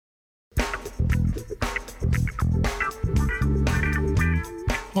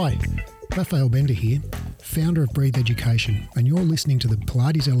Hi, Raphael Bender here, founder of Breathe Education, and you're listening to the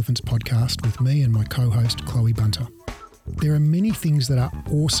Pilates Elephants podcast with me and my co-host Chloe Bunter. There are many things that are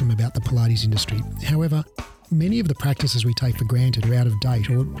awesome about the Pilates industry. However, many of the practices we take for granted are out of date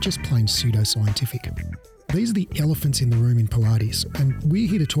or just plain pseudoscientific. These are the elephants in the room in Pilates, and we're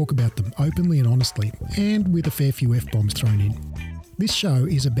here to talk about them openly and honestly, and with a fair few F-bombs thrown in. This show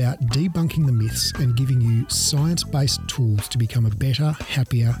is about debunking the myths and giving you science-based tools to become a better,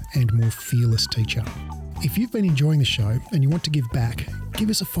 happier, and more fearless teacher. If you've been enjoying the show and you want to give back, give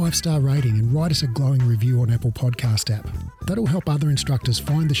us a 5-star rating and write us a glowing review on Apple Podcast app. That'll help other instructors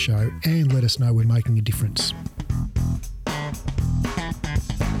find the show and let us know we're making a difference.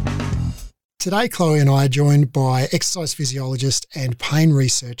 Today, Chloe and I are joined by exercise physiologist and pain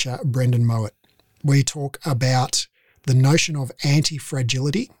researcher Brendan Mowat. We talk about the notion of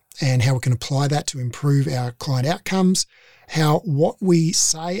anti-fragility and how we can apply that to improve our client outcomes, how what we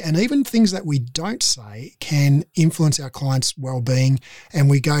say and even things that we don't say can influence our clients' well-being, and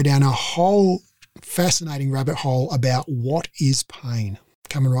we go down a whole fascinating rabbit hole about what is pain.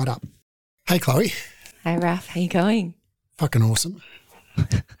 Coming right up. Hey, Chloe. Hi, Raph. How you going? Fucking awesome.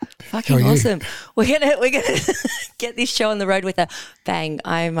 Fucking awesome. We're gonna get this show on the road with a bang.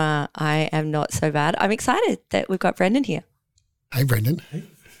 I am not so bad. I'm excited that we've got Brendan here. Hey, Brendan.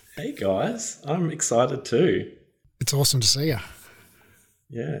 Hey guys, I'm excited too. It's awesome to see you.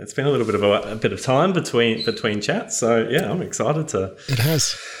 Yeah, it's been a little bit of a bit of time between chats, so yeah, I'm excited to. It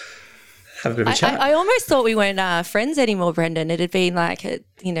has. Have a bit of a chat. I almost thought we weren't friends anymore, Brendan. It had been like,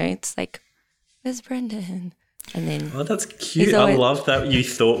 it's like, where's Brendan? And then oh, that's cute. I love that you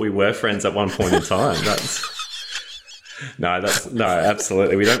thought we were friends at one point in time. No,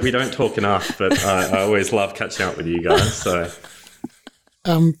 absolutely. We don't talk enough, but I always love catching up with you guys. So,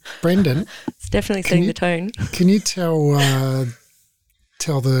 Brendan, it's definitely setting the tone. Can you tell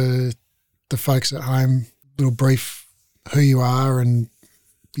the folks at home a little brief who you are and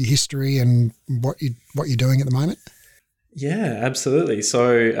your history and what you're doing at the moment? Yeah, absolutely.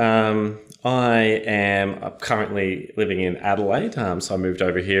 So I am currently living in Adelaide. So I moved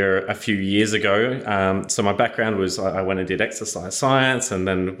over here a few years ago. So my background was I went and did exercise science and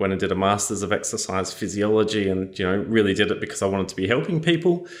then went and did a master's of exercise physiology and, really did it because I wanted to be helping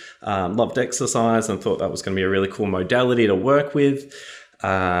people. Loved exercise and thought that was going to be a really cool modality to work with.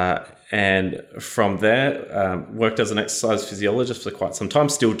 And from there, worked as an exercise physiologist for quite some time,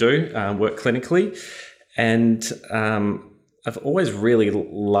 still do, work clinically. And I've always really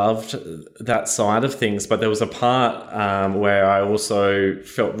loved that side of things, but there was a part where I also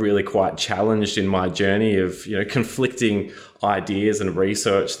felt really quite challenged in my journey of, conflicting ideas and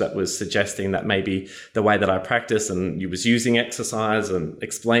research that was suggesting that maybe the way that I practice and was using exercise and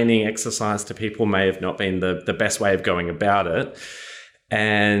explaining exercise to people may have not been the best way of going about it.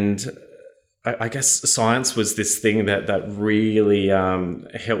 And I guess science was this thing that really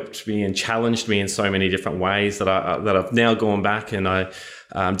helped me and challenged me in so many different ways that I've now gone back and I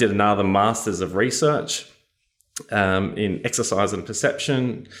did another master's of research in exercise and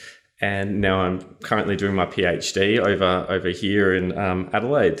perception, and now I'm currently doing my PhD over here in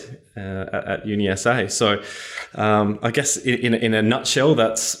Adelaide at UniSA. So I guess in a nutshell,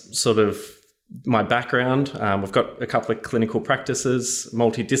 that's sort of my background. We've got a couple of clinical practices,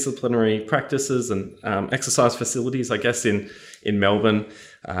 multidisciplinary practices and exercise facilities, I guess, in Melbourne.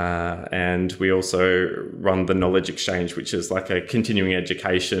 And we also run the Knowledge Exchange, which is like a continuing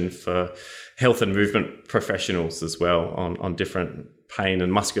education for health and movement professionals as well on different pain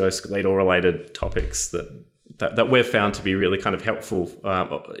and musculoskeletal related topics that we've found to be really kind of helpful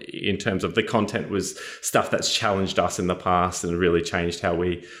in terms of the content was stuff that's challenged us in the past and really changed how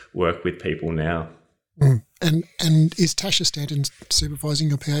we work with people now. And is Tasha Stanton supervising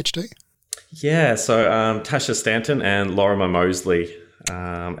your PhD? Yeah, so Tasha Stanton and Lorimer Mosley.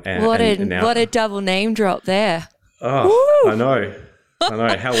 What a double name drop there. Oh, woo! I know.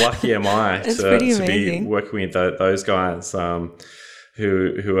 How lucky am I to be working with those guys?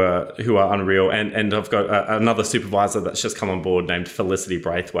 Who are unreal, and I've got another supervisor that's just come on board named Felicity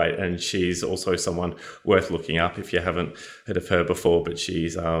Braithwaite, and she's also someone worth looking up if you haven't heard of her before. But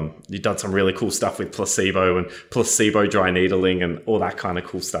she's done some really cool stuff with placebo and placebo dry needling and all that kind of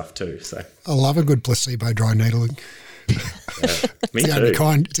cool stuff too. So I love a good placebo dry needling. Yeah, me it's too.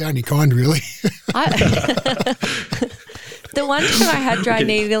 It's the only kind, really. The one time I had dry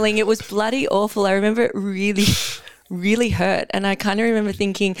needling, it was bloody awful. I remember it really hurt, and I kind of remember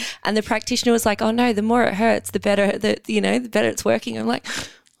thinking, and the practitioner was like, "Oh no, the more it hurts, the better the better it's working." I'm like,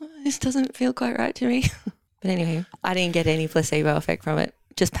 oh, this doesn't feel quite right to me. But anyway, I didn't get any placebo effect from it,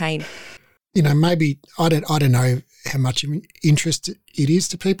 just pain. maybe I don't know how much of an interest it is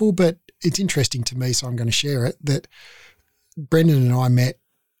to people, but it's interesting to me, so I'm going to share it, that Brendan and I met,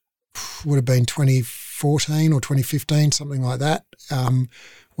 would have been 2014 or 2015, something like that,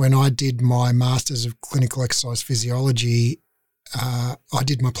 when I did my Masters of Clinical Exercise Physiology. I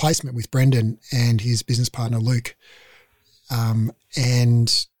did my placement with Brendan and his business partner, Luke,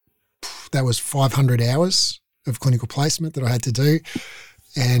 and that was 500 hours of clinical placement that I had to do.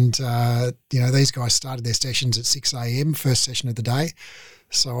 And, these guys started their sessions at 6 a.m, first session of the day.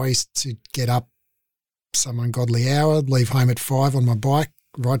 So I used to get up some ungodly hour, leave home at 5 on my bike,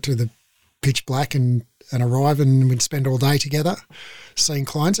 ride to the pitch black and arrive, and we'd spend all day together seeing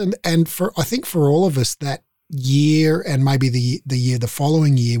clients. And I think for all of us, that year and maybe the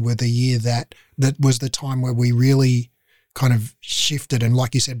following year were the year that was the time where we really kind of shifted. And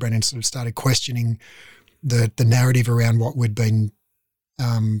like you said, Brendan, sort of started questioning the narrative around what we'd been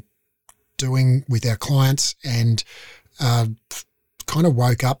doing with our clients, and kind of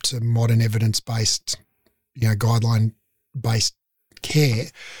woke up to modern evidence-based, guideline-based care.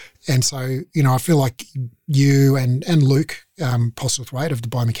 And so, I feel like you and Luke Postlethwaite of the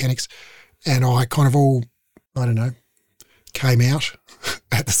Biomechanics and I kind of all, I don't know, came out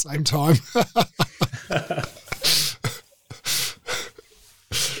at the same time.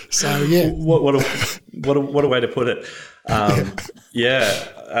 So, yeah. What a way to put it. Yeah,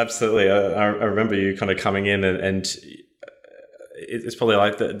 absolutely. I remember you kind of coming in and it's probably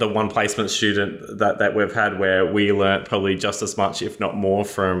like the one placement student that we've had where we learnt probably just as much, if not more,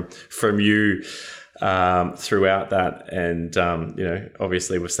 from you throughout that. And,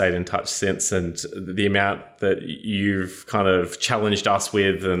 obviously we've stayed in touch since, and the amount that you've kind of challenged us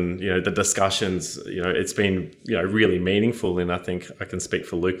with and, the discussions, it's been, really meaningful. And I think I can speak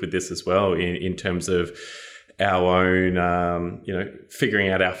for Luke with this as well in terms of our own, figuring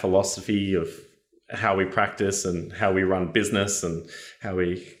out our philosophy of how we practice and how we run business and how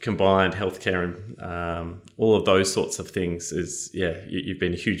we combine healthcare and all of those sorts of things you've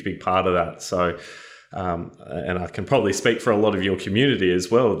been a huge big part of that. So, and I can probably speak for a lot of your community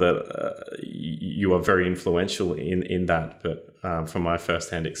as well, that you are very influential in that. But from my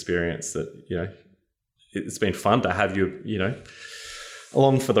firsthand experience, that, it's been fun to have you,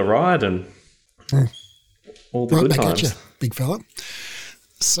 along for the ride and all the good times. At you, big fella.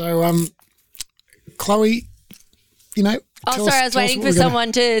 So, Chloe, I was waiting for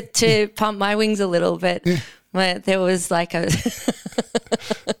someone to pump my wings a little bit. Yeah. There was like a...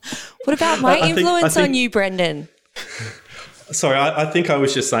 What about my influence on you, Brendan? Sorry, I think I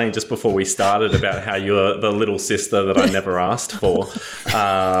was just saying just before we started about how you're the little sister that I never asked for.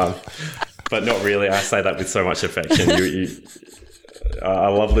 But not really. I say that with so much affection. I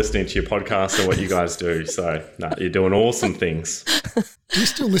love listening to your podcast and what you guys do. So, you're doing awesome things. Do you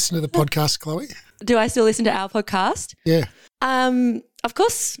still listen to the podcast, Chloe? Do I still listen to our podcast? Yeah. Of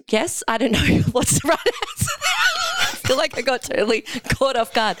course, yes. I don't know what's the right answer. I feel like I got totally caught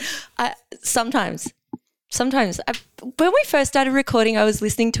off guard. Sometimes. When we first started recording, I was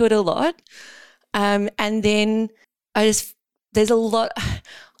listening to it a lot. And then there's a lot.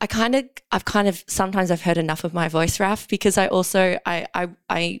 Sometimes I've heard enough of my voice, Raf, because I also,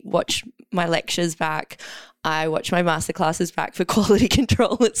 I watch my lectures back. I watch my masterclasses back for quality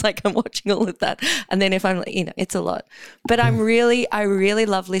control. It's like I'm watching all of that. And then if I'm, it's a lot. But I really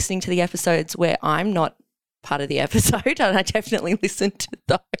love listening to the episodes where I'm not part of the episode, and I definitely listen to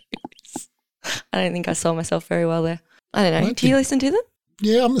those. I don't think I saw myself very well there. I don't know. Do you listen to them?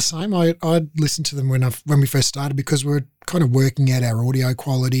 Yeah, I'm the same. I listened to them when we first started, because we're kind of working out our audio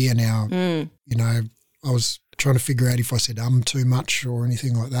quality and our, I was trying to figure out if I said too much or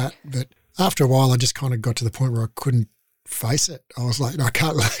anything like that. But after a while, I just kind of got to the point where I couldn't face it. I was like, no, I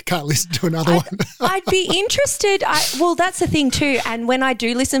can't listen to another one. I'd be interested. Well, that's the thing too. And when I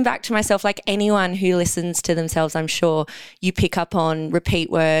do listen back to myself, like anyone who listens to themselves, I'm sure you pick up on repeat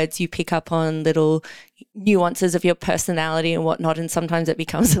words, you pick up on little nuances of your personality and whatnot, and sometimes it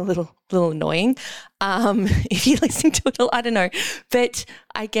becomes a little annoying if you listen to it all. I don't know. But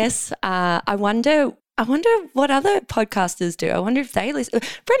I guess I wonder what other podcasters do. I wonder if they listen.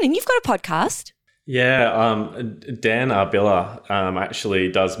 Brendan, you've got a podcast. Yeah, Dan Arbilla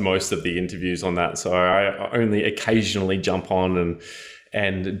actually does most of the interviews on that. So I only occasionally jump on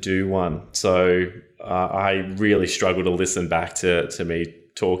and do one. So I really struggle to listen back to me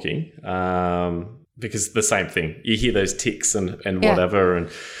talking because the same thing. You hear those ticks and whatever, and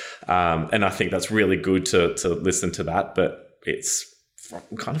I think that's really good to listen to that. But it's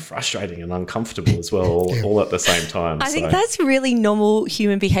kind of frustrating and uncomfortable as well, all at the same time. I think that's really normal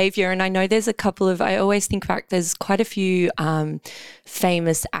human behavior. And I know there's I always think back, there's quite a few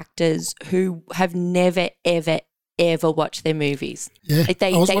famous actors who have never, ever watched their movies. Yeah.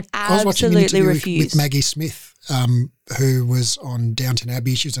 They I was watching an absolutely interview refuse. with Maggie Smith, who was on Downton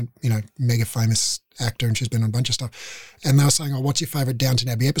Abbey. She's a mega famous actor, and she's been on a bunch of stuff. And they were saying, "Oh, what's your favourite Downton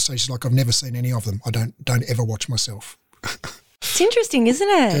Abbey episode?" She's like, "I've never seen any of them. I don't ever watch myself." It's interesting, isn't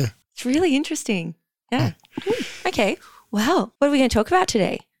it? Yeah. It's really interesting. Yeah. Okay. Well, what are we going to talk about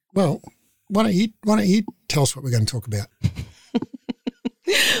today? Well, why don't you tell us what we're going to talk about?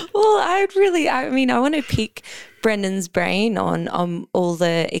 Well, I want to pick Brendan's brain on all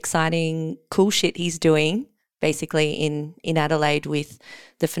the exciting, cool shit he's doing, basically in Adelaide with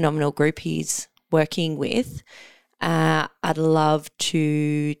the phenomenal group he's working with. I'd love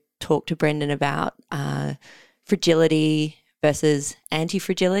to talk to Brendan about fragility versus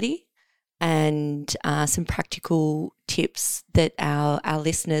anti-fragility, and some practical tips that our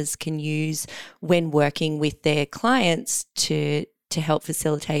listeners can use when working with their clients to help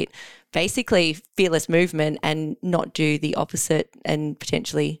facilitate basically fearless movement and not do the opposite and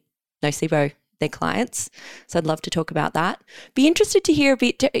potentially nocebo their clients. So I'd love to talk about that. Be interested to hear a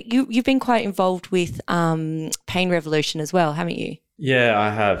bit. You've been quite involved with Pain Revolution as well, haven't you? Yeah, I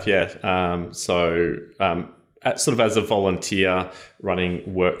have. Yeah. Sort of as a volunteer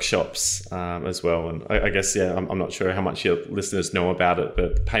running workshops as well. And I guess, I'm not sure how much your listeners know about it,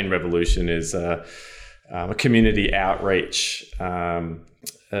 but Pain Revolution is a community outreach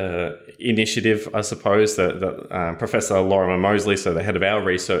initiative, I suppose, that Professor Lorimer Moseley, so the head of our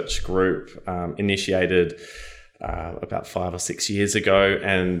research group, initiated about 5 or 6 years ago.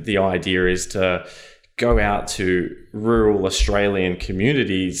 And the idea is to go out to rural Australian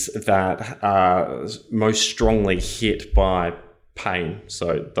communities that are most strongly hit by pain.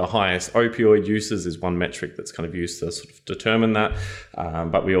 So the highest opioid users is one metric that's kind of used to sort of determine that.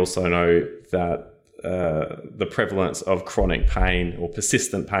 But we also know that the prevalence of chronic pain or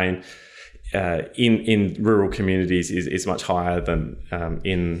persistent pain in rural communities is much higher than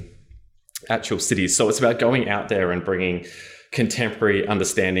in actual cities. So it's about going out there and bringing contemporary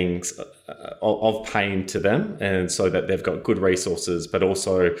understandings of pain to them, and so that they've got good resources. But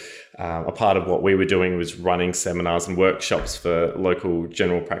also a part of what we were doing was running seminars and workshops for local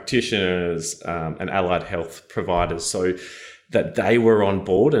general practitioners and allied health providers, so that they were on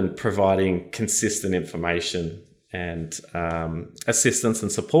board and providing consistent information and assistance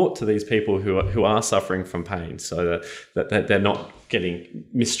and support to these people who are suffering from pain, so that they're not getting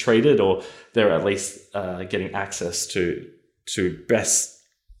mistreated, or they're at least getting access to best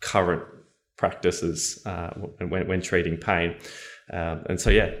current practices when treating pain. And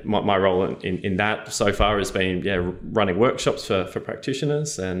so, my role in that so far has been running workshops for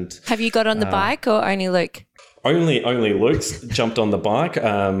practitioners. And have you got on the bike, or only Luke? Only Luke's jumped on the bike.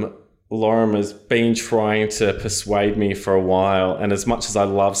 Lauren has been trying to persuade me for a while, and as much as I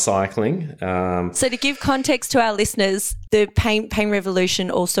love cycling. So to give context to our listeners, the Pain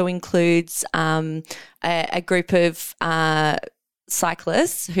Revolution also includes a group of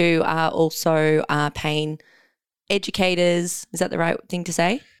cyclists who are also pain educators. Is that the right thing to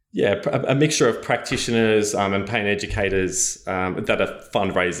say? Yeah, a mixture of practitioners and pain educators that are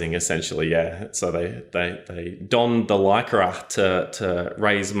fundraising, essentially. Yeah, so they don the lycra to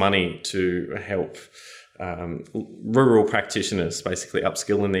raise money to help rural practitioners basically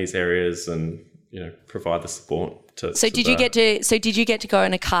upskill in these areas and provide the support to. So did you get to go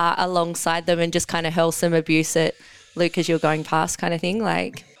in a car alongside them and just kind of hurl some abuse at Luke as you're going past, kind of thing,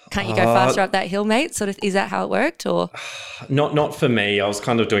 like? Can't you go faster up that hill, mate? Sort of, is that how it worked, or? Not for me. I was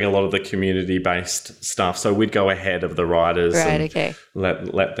kind of doing a lot of the community-based stuff, so we'd go ahead of the riders, right? And okay.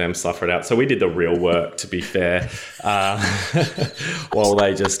 Let them suffer it out. So we did the real work, to be fair, while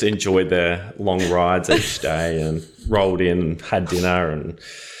they just enjoyed their long rides each day and rolled in, had dinner, and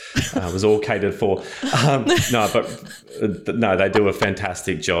was all catered for. No, they do a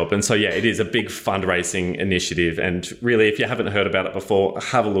fantastic job. And so, it is a big fundraising initiative. And really, if you haven't heard about it before,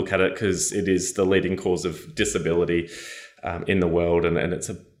 have a look at it, because it is the leading cause of disability in the world. And it's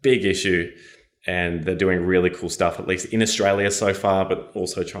a big issue. And they're doing really cool stuff, at least in Australia so far, but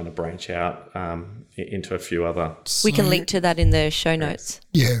also trying to branch out into a few other. We can link to that in the show notes.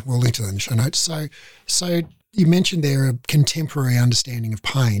 Yeah, we'll link to that in the show notes. So you mentioned there a contemporary understanding of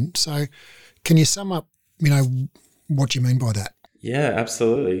pain. So can you sum up, what you mean by that? Yeah,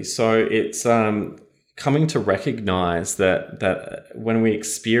 absolutely. So it's coming to recognise that when we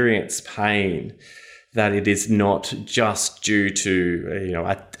experience pain, that it is not just due to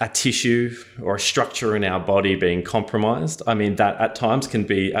a tissue or a structure in our body being compromised. I mean, that at times can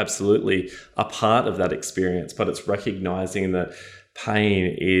be absolutely a part of that experience, but it's recognizing that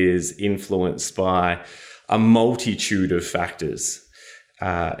pain is influenced by a multitude of factors.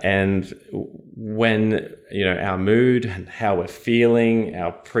 And when, our mood and how we're feeling,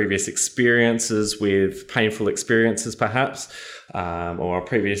 our previous experiences with painful experiences perhaps, or our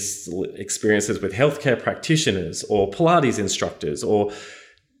previous experiences with healthcare practitioners or Pilates instructors or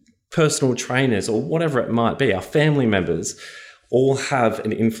personal trainers or whatever it might be, our family members, all have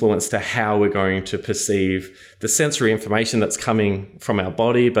an influence to how we're going to perceive the sensory information that's coming from our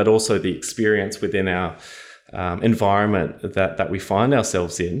body, but also the experience within our environment that we find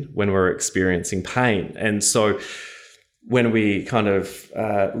ourselves in when we're experiencing pain. And so when we kind of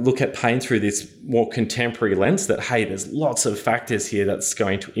look at pain through this more contemporary lens that, hey, there's lots of factors here that's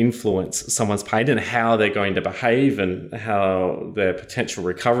going to influence someone's pain and how they're going to behave and how their potential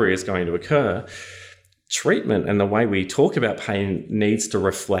recovery is going to occur, treatment and the way we talk about pain needs to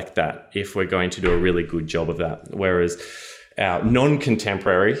reflect that if we're going to do a really good job of that. Whereas our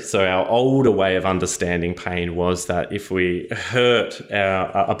non-contemporary, so our older way of understanding pain was that if we hurt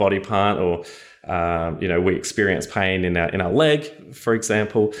a body part or we experience pain in our leg, for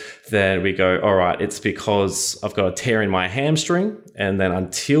example, then we go, all right, it's because I've got a tear in my hamstring. And then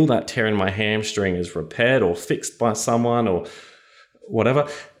until that tear in my hamstring is repaired or fixed by someone or whatever,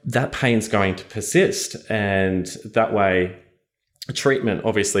 that pain's going to persist. And that way, treatment,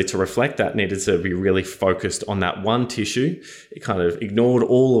 obviously, to reflect that needed to be really focused on that one tissue. It kind of ignored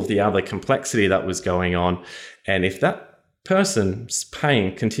all of the other complexity that was going on. And if that person's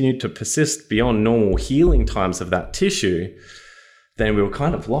pain continued to persist beyond normal healing times of that tissue, then we were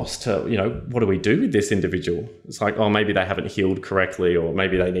kind of lost to, what do we do with this individual? It's like, oh, maybe they haven't healed correctly, or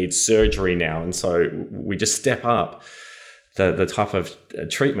maybe they need surgery now. And so we just step up the type of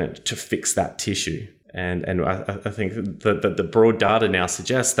treatment to fix that tissue. And I think that the broad data now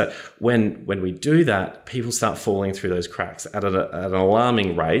suggests that when we do that, people start falling through those cracks at an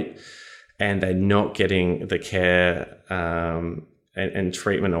alarming rate, and they're not getting the care and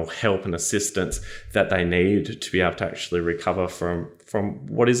treatment or help and assistance that they need to be able to actually recover from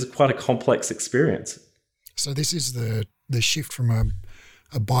what is quite a complex experience. So this is the shift from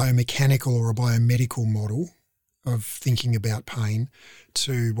a biomechanical or a biomedical model of thinking about pain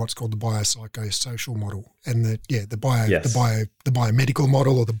to what's called the biopsychosocial model, and the biomedical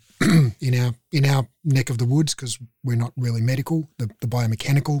model, or the in our neck of the woods, because we're not really medical, the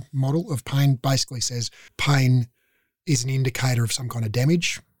biomechanical model of pain basically says pain is an indicator of some kind of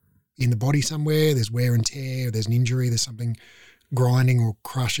damage in the body somewhere. There's wear and tear, there's an injury, there's something grinding or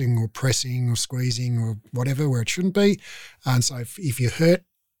crushing or pressing or squeezing or whatever where it shouldn't be. And so if you're hurt,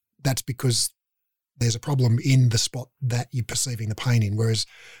 that's because there's a problem in the spot that you're perceiving the pain in. Whereas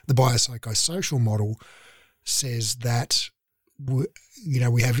the biopsychosocial model says that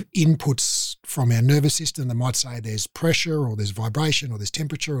we have inputs from our nervous system that might say there's pressure or there's vibration or there's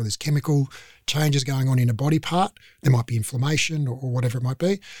temperature or there's chemical changes going on in a body part. There might be inflammation or whatever it might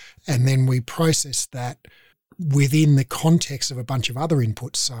be. And then we process that within the context of a bunch of other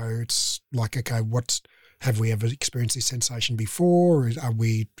inputs. So it's like, okay, have we ever experienced this sensation before? Are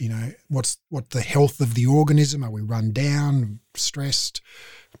we, what's the health of the organism? Are we run down, stressed,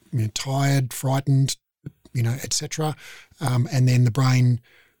 tired, frightened, etc.? And then the brain,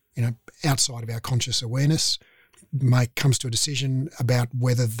 outside of our conscious awareness, comes to a decision about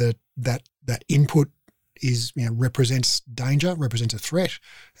whether that input is, represents danger, represents a threat,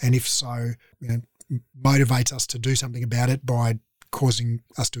 and if so, motivates us to do something about it by causing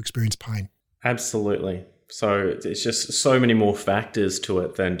us to experience pain. Absolutely. So it's just so many more factors to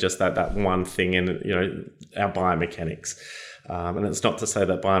it than just that one thing in, our biomechanics. And it's not to say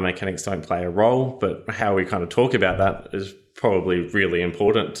that biomechanics don't play a role, but how we kind of talk about that is probably really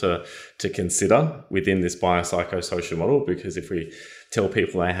important to consider within this biopsychosocial model, because if we tell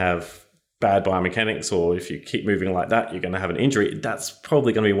people they have bad biomechanics, or if you keep moving like that, you're going to have an injury, that's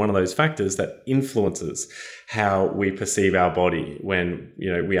probably going to be one of those factors that influences how we perceive our body when,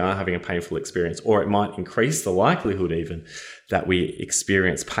 we are having a painful experience, or it might increase the likelihood even that we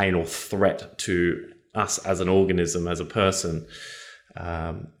experience pain or threat to us as an organism, as a person,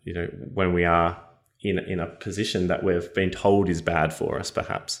 when we are in a position that we've been told is bad for us,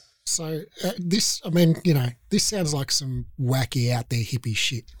 perhaps. So this sounds like some wacky out there hippie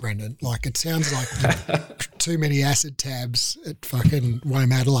shit, Brendan. Like, it sounds like too many acid tabs at fucking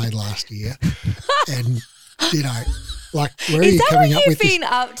WOME Adelaide last year. And, where are you coming up with this? Is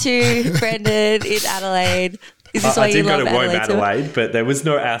that what you've been up to, Brendan, in Adelaide? Is this why I did you go love to Woke Adelaide so much? Adelaide, but there was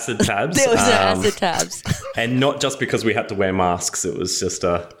no acid tabs. There was no acid tabs. And not just because we had to wear masks. It was just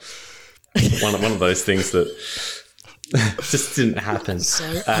one of those things that just didn't happen.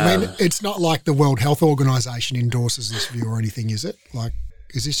 So, I mean, it's not like the World Health Organization endorses this view or anything, is it? Like,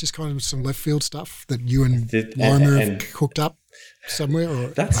 is this just kind of some left field stuff that you and Lorimer have cooked up somewhere? Or?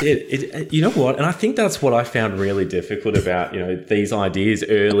 That's it. You know what? And I think that's what I found really difficult about, these ideas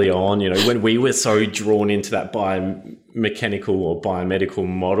early on, when we were so drawn into that biomechanical or biomedical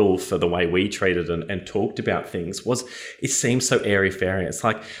model for the way we treated and talked about things, was it seems so airy-fairy. It's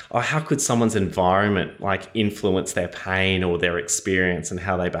like, how could someone's environment influence their pain or their experience and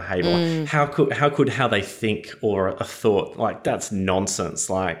how they behave? Or how could how they think or a thought, that's nonsense.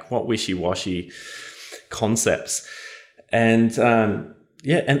 What wishy-washy concepts. And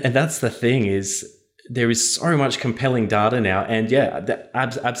and that's the thing, is there is so much compelling data now, and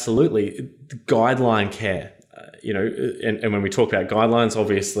absolutely guideline care. And when we talk about guidelines,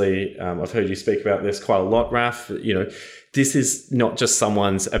 obviously, I've heard you speak about this quite a lot, Raf. This is not just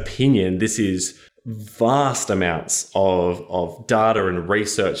someone's opinion. This is vast amounts of data and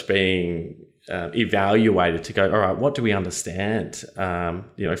research being evaluated to go, all right, what do we understand?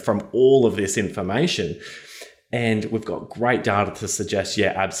 From all of this information. And we've got great data to suggest,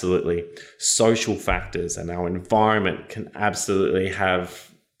 absolutely, social factors and our environment can absolutely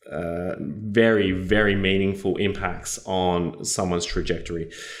have very, very meaningful impacts on someone's trajectory.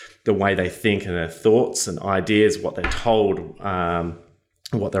 The way they think and their thoughts and ideas, what they're told,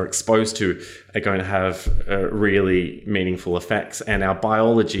 what they're exposed to, are going to have really meaningful effects. And our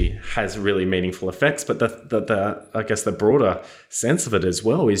biology has really meaningful effects. But I guess the broader sense of it as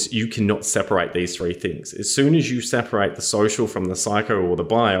well is you cannot separate these three things. As soon as you separate the social from the psycho or the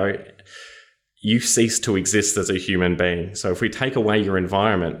bio, you cease to exist as a human being. So if we take away your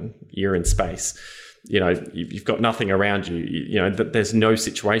environment, you're in space. You've got nothing around you. There's no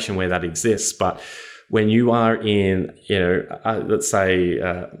situation where that exists. But when you are in, let's say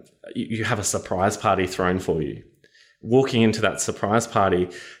you have a surprise party thrown for you, walking into that surprise party,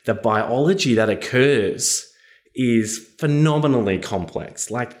 the biology that occurs is phenomenally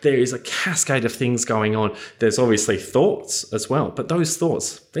complex. There is a cascade of things going on. There's obviously thoughts as well, but those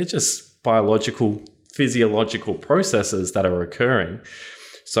thoughts, they're just biological, physiological processes that are occurring.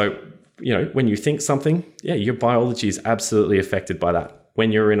 So, when you think something, your biology is absolutely affected by that.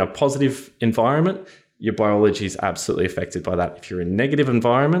 When you're in a positive environment, your biology is absolutely affected by that. If you're in a negative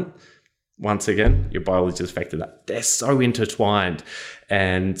environment, once again, your biology is affected by that. They're so intertwined.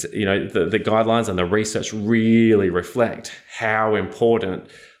 And, the guidelines and the research really reflect how important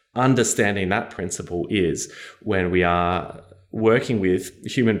understanding that principle is when we are working with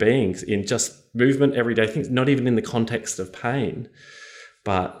human beings in just movement, everyday things, not even in the context of pain,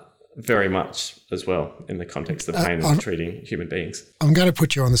 but very much as well in the context of pain and treating human beings. I'm going to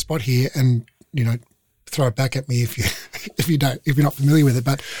put you on the spot here and, throw it back at me if you're not familiar with it.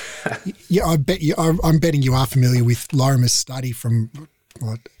 But I'm betting you are familiar with Lorimer's study from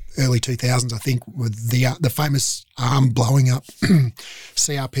early 2000s, I think, with the famous arm blowing up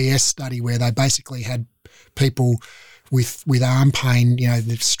CRPS study, where they basically had people with arm pain,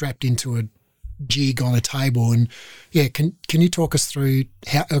 they're strapped into a jig on a table. And can you talk us through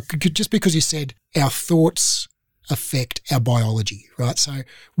how, just because you said our thoughts affect our biology, right? So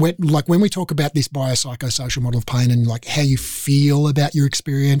when we talk about this biopsychosocial model of pain and how you feel about your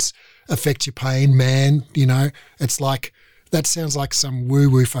experience affects your pain, man, it's like, that sounds like some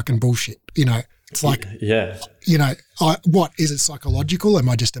woo-woo fucking bullshit, It's like, what, is it psychological? Am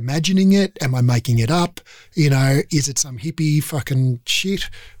I just imagining it? Am I making it up? Is it some hippie fucking shit?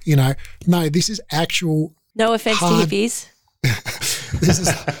 No, this is actual. No offense to hippies. This is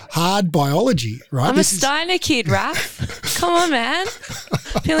hard biology, right? I'm a Steiner kid, Raph. Come on, man.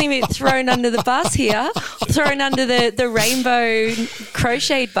 Feeling a bit thrown under the bus here, thrown under the rainbow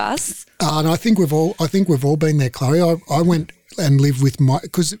crocheted bus. And I think we've all been there, Chloe. I went and lived with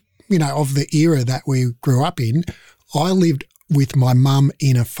because of the era that we grew up in, I lived with my mum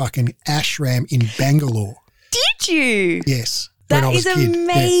in a fucking ashram in Bangalore. Did you? Yes. That is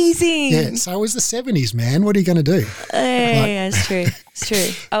amazing. Yeah, so it was the 70s, man. What are you going to do? Yeah, it's true. It's true.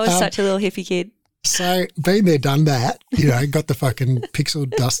 I was such a little hippie kid. So been there, done that, got the fucking pixie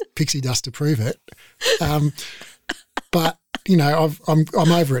dust to prove it. But,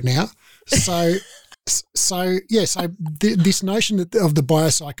 I'm over it now. So this notion of the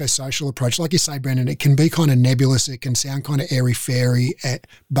biopsychosocial approach, like you say, Brendan, it can be kind of nebulous. It can sound kind of airy-fairy,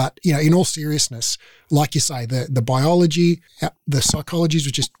 but in all seriousness, like you say, the biology, the psychology,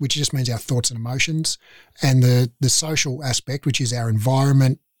 which just means our thoughts and emotions, and the social aspect, which is our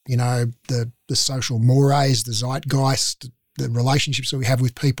environment, the social mores, the zeitgeist, the relationships that we have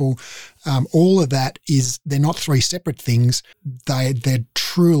with people, all of that they're not three separate things. They're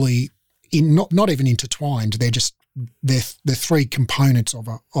truly not even intertwined. They're three components of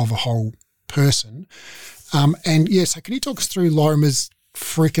a whole person. So can you talk us through Lorimer's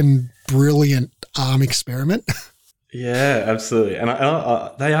freaking brilliant arm experiment? Yeah, absolutely. And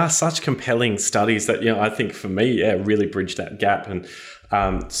they are such compelling studies that, I think for me, really bridged that gap. And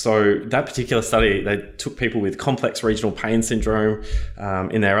so that particular study, they took people with complex regional pain syndrome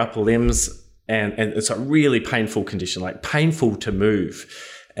in their upper limbs, and it's a really painful condition, like painful to move.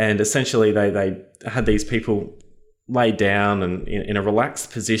 And essentially they had these people lay down and in a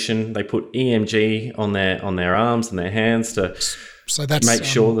relaxed position. They put EMG on their arms and their hands to make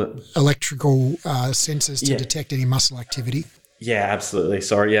sure that electrical sensors to detect any muscle activity. Yeah, absolutely.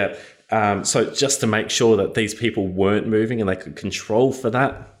 Sorry, yeah. So just to make sure that these people weren't moving and they could control for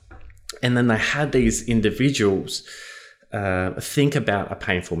that. And then they had these individuals think about a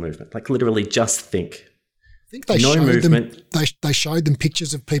painful movement, like literally just think. I think they showed them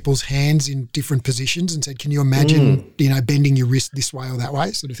pictures of people's hands in different positions and said, can you imagine, bending your wrist this way or that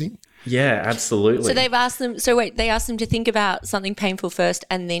way, sort of thing? Yeah, absolutely. So they asked them to think about something painful first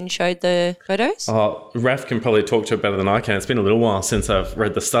and then showed the photos? Raf can probably talk to it better than I can. It's been a little while since I've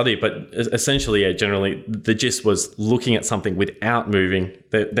read the study, but essentially, generally the gist was looking at something without moving.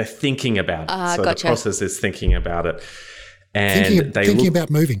 They're thinking about it. So gotcha. The process is thinking about it. And thinking about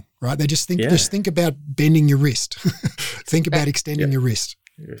moving, right? They just think about bending your wrist. Think about extending your wrist.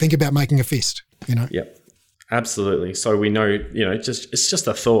 Think about making a fist, Yep. Absolutely. So we know, it's just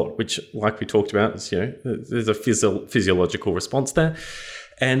a thought, which, like we talked about, is, there's a physiological response there.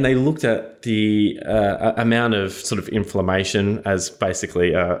 And they looked at the amount of sort of inflammation as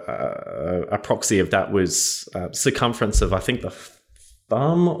basically a proxy of that was circumference of, I think, the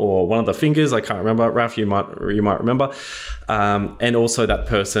thumb or one of the fingers. I can't remember. Raf, you might remember. And also that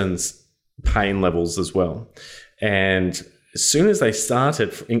person's pain levels as well. And as soon as they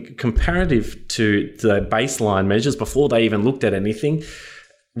started, in comparative to the baseline measures, before they even looked at anything,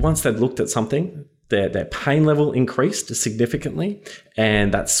 once they'd looked at something, their pain level increased significantly,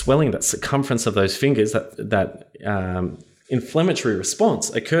 and that swelling, that circumference of those fingers, that inflammatory response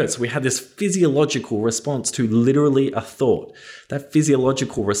occurred. So we had this physiological response to literally a thought. That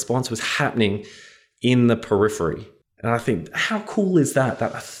physiological response was happening in the periphery. And I think, how cool is that?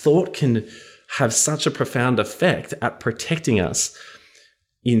 That a thought can have such a profound effect at protecting us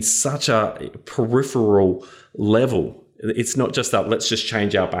in such a peripheral level. It's not just that let's just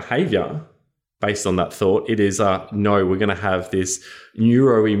change our behavior based on that thought. It is no, we're going to have this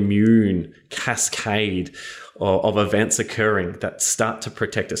neuroimmune cascade of events occurring that start to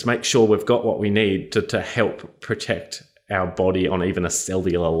protect us, make sure we've got what we need to help protect our body on even a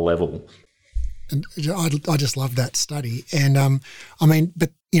cellular level. And I just love that study. And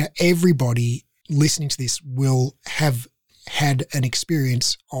everybody listening to this will have had an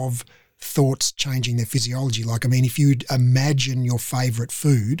experience of thoughts changing their physiology. If you'd imagine your favorite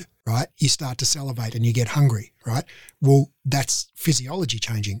food, right, you start to salivate and you get hungry, right? Well, that's physiology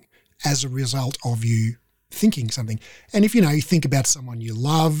changing as a result of you thinking something. And if, you think about someone you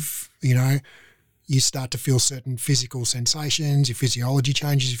love, you start to feel certain physical sensations, your physiology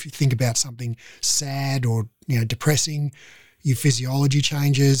changes. If you think about something sad or, depressing, your physiology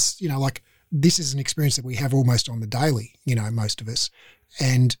changes. This is an experience that we have almost on the daily, most of us.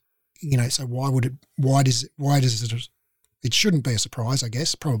 And, so why does it shouldn't be a surprise, I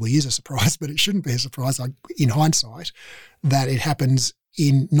guess, probably is a surprise, but it shouldn't be a surprise, like in hindsight, that it happens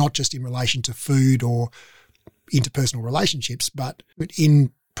in not just in relation to food or interpersonal relationships, but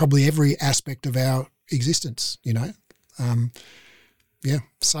in probably every aspect of our existence,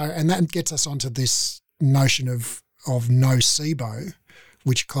 So, and that gets us onto this notion of nocebo,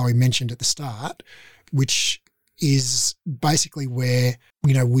 which Chloe mentioned at the start, which is basically where,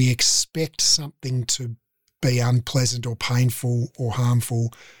 we expect something to be unpleasant or painful or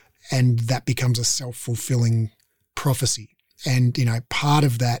harmful, and that becomes a self-fulfilling prophecy. And, part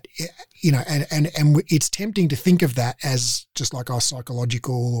of that, and it's tempting to think of that as just like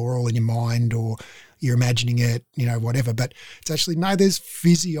psychological or all in your mind or you're imagining it, whatever. But it's actually, no, there's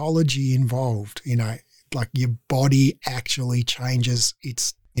physiology involved, like your body actually changes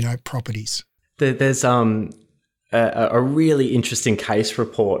its, properties. There's a really interesting case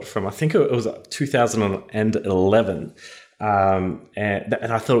report from, I think it was 2011. And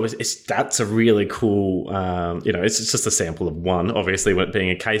I thought that's a really cool, it's just a sample of one, obviously, it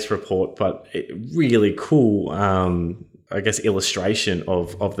being a case report, but really cool I guess, illustration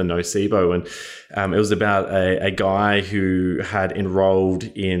of the nocebo. And it was about a guy who had enrolled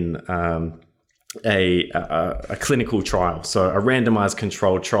in a clinical trial, so a randomized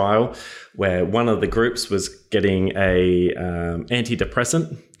controlled trial where one of the groups was getting a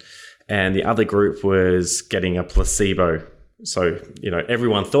antidepressant and the other group was getting a placebo. So,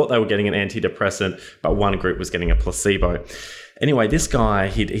 everyone thought they were getting an antidepressant, but one group was getting a placebo. Anyway, this guy,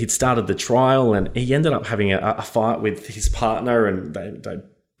 he'd started the trial and he ended up having a fight with his partner, and they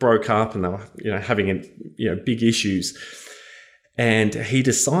broke up, and they were, having, big issues. And he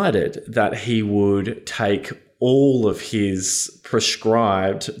decided that he would take all of his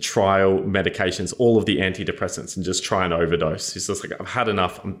prescribed trial medications, all of the antidepressants, and just try and overdose. He's just like, I've had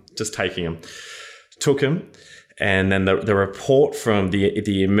enough. I'm just taking them. Took him. And then the report from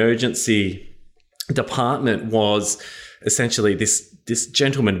the emergency department was essentially this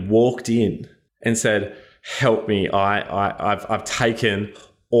gentleman walked in and said, help me. I've taken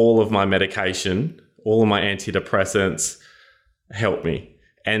all of my medication, all of my antidepressants. Help me.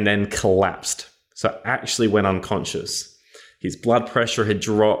 And then collapsed. So actually went unconscious. His blood pressure had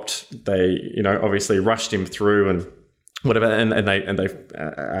dropped. They, obviously rushed him through and whatever. And they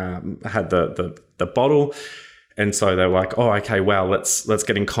had the bottle. And so they were like, oh, okay, well, let's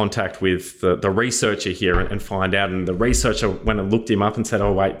get in contact with the researcher here and find out. And the researcher went and looked him up and said,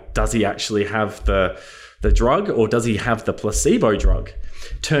 oh, wait, does he actually have the drug, or does he have the placebo drug?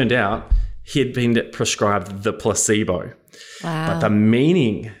 Turned out he had been prescribed the placebo. Wow. But the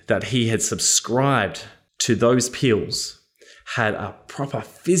meaning that he had subscribed to those pills had a proper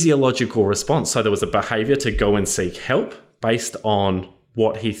physiological response. So there was a behavior to go and seek help based on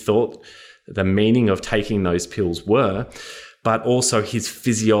what he thought the meaning of taking those pills were, but also his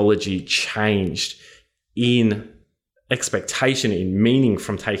physiology changed in expectation, in meaning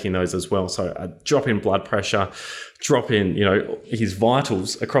from taking those as well. So a drop in blood pressure, drop in, his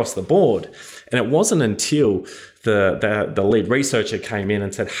vitals across the board. And it wasn't until the lead researcher came in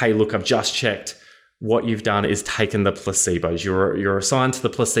and said, hey, look, I've just checked. What you've done is taken the placebos. You're assigned to the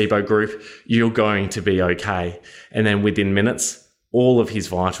placebo group. You're going to be okay. And then within minutes, all of his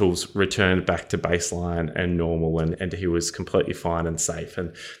vitals returned back to baseline and normal, and he was completely fine and safe.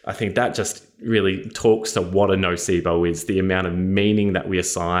 And I think that just really talks to what a nocebo is, the amount of meaning that we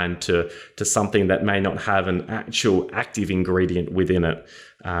assign to something that may not have an actual active ingredient within it.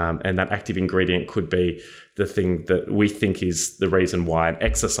 And that active ingredient could be the thing that we think is the reason why an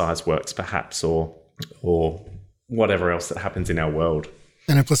exercise works, perhaps, or whatever else that happens in our world.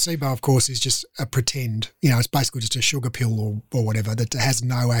 And a placebo, of course, is just a pretend, it's basically just a sugar pill or whatever that has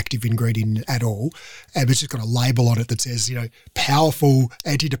no active ingredient at all. And it's just got a label on it that says, powerful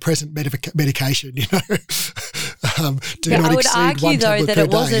antidepressant medication, I would argue, though, that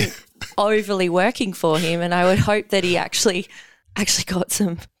it wasn't overly working for him. And I would hope that he actually got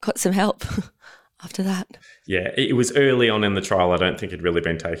some help after that. Yeah, it was early on in the trial. I don't think he'd really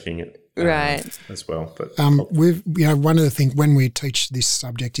been taking it right as well. But we've one of the things when we teach this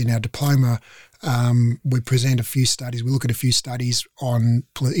subject in our diploma, we present a few studies. We look at a few studies in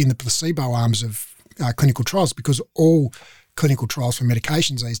the placebo arms of clinical trials, because all clinical trials for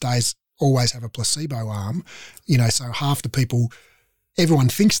medications these days always have a placebo arm. So half the people. Everyone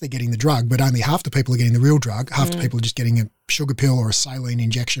thinks they're getting the drug, but only half the people are getting the real drug. Half the people are just getting a sugar pill or a saline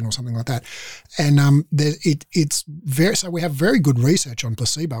injection or something like that. And it's very, so we have very good research on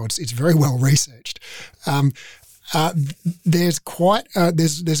placebo. It's very well researched. There's quite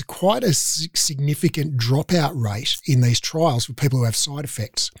a significant dropout rate in these trials for people who have side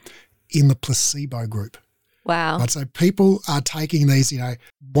effects in the placebo group. Wow. But so people are taking these,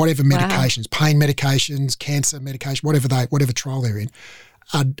 whatever medications, pain medications, cancer medication, whatever trial they're in,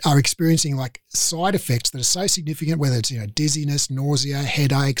 are experiencing like side effects that are so significant, whether it's, dizziness, nausea,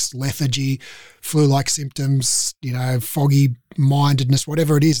 headaches, lethargy, flu-like symptoms, foggy mindedness,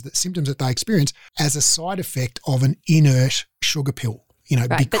 whatever it is, the symptoms that they experience as a side effect of an inert sugar pill, right,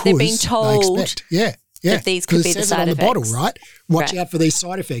 because but they're being told that these could be the side effects. It says it on the bottle, right? Watch out for these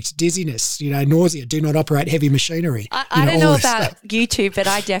side effects, dizziness, nausea, do not operate heavy machinery. I don't know about you two, but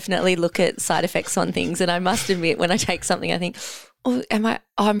I definitely look at side effects on things, and I must admit when I take something I think,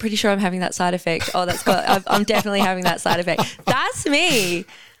 I'm pretty sure I'm having that side effect. Oh, that's good. I'm definitely having that side effect. That's me.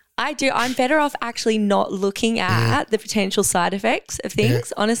 I do. I'm better off actually not looking at the potential side effects of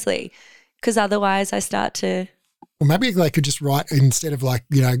things, honestly, because otherwise I start to... Well, maybe they could just write, instead of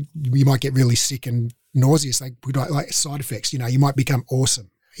you might get really sick and nauseous, they would like side effects. You might become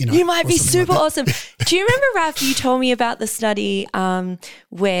awesome. You might be super awesome. Do you remember, Raf, you told me about the study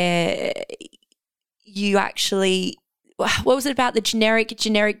where you actually, what was it about the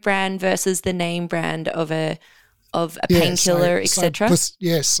generic brand versus the name brand of a of a painkiller, etc.?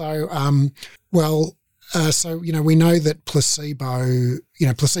 So, we know that placebo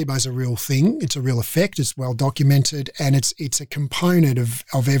is a real thing. It's a real effect. It's well documented, and it's a component of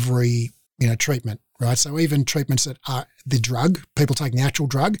every, treatment, right? So even treatments that are the drug, people taking the actual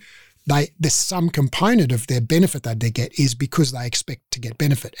drug, there's some component of their benefit that they get is because they expect to get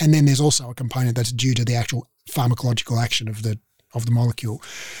benefit. And then there's also a component that's due to the actual pharmacological action of the molecule.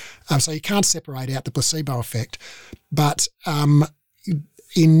 So you can't separate out the placebo effect. But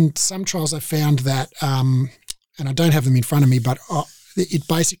in some trials I found that, and I don't have them in front of me, but it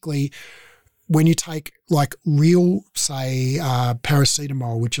basically, when you take like real, say,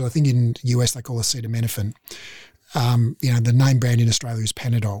 paracetamol, which I think in the US they call acetaminophen, the name brand in Australia is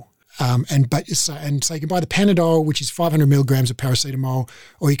Panadol. So you can buy the Panadol, which is 500 milligrams of paracetamol,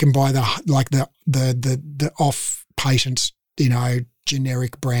 or you can buy the off patent,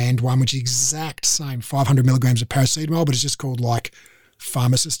 generic brand one, which is exact same 500 milligrams of paracetamol, but it's just called like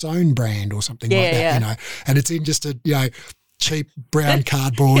Pharmacist's own brand or something like that, and it's in just a cheap brown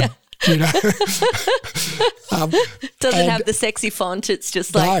cardboard. Doesn't have the sexy font. It's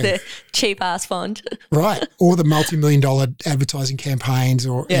just like the cheap ass font. Right. Or the multi-million-dollar advertising campaigns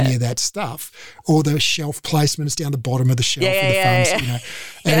or any of that stuff. Or the shelf placement is down the bottom of the shelf of the pharmacy,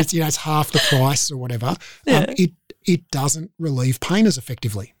 and it's it's half the price or whatever. It doesn't relieve pain as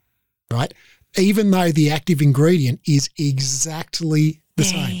effectively, right? Even though the active ingredient is exactly the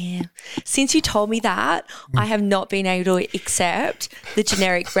same. Since you told me that, I have not been able to accept the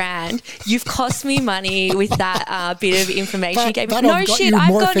generic brand. You've cost me money with that bit of information you gave me. No shit, I've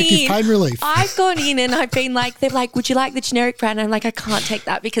gone in. Pain relief. I've gone in and I've been like, they're like, would you like the generic brand? And I'm like, I can't take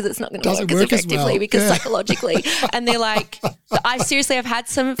that because it's not going to work as effectively because psychologically. And they're like, I've had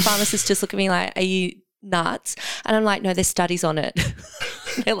some pharmacists just look at me like, are you nuts? And I'm like, no, there's studies on it.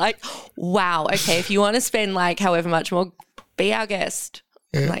 They're like, wow, okay, if you want to spend like however much more, be our guest.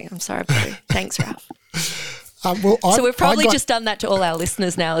 I'm like, I'm sorry, buddy. Thanks, Ralph. So we've probably just done that to all our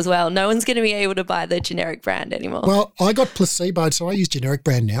listeners now as well. No one's going to be able to buy the generic brand anymore. Well, I got placeboed, so I use generic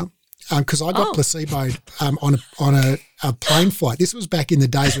brand now because I got placeboed on a plane flight. This was back in the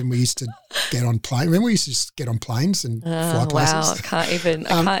days when we used to get on plane. Remember we used to just get on planes and fly places? Wow, I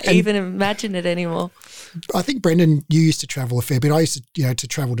can't even imagine it anymore. I think, Brendan, you used to travel a fair bit. I used to, to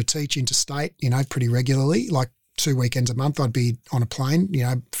travel to teach interstate, pretty regularly, like 2 weekends a month I'd be on a plane,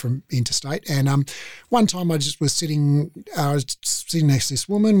 from interstate. And one time I was sitting next to this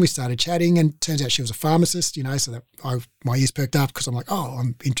woman. We started chatting, and turns out she was a pharmacist, so that my ears perked up because I'm like, oh,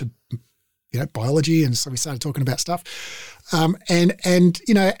 I'm into biology, and so we started talking about stuff. And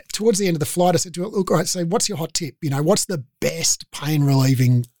towards the end of the flight, I said to her, look, all right, so what's your hot tip? What's the best pain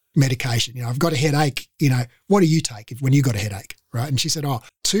relieving medication? I've got a headache. What do you take when you got a headache, right? And she said,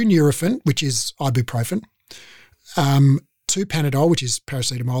 2 Nurofen, which is ibuprofen. 2 Panadol, which is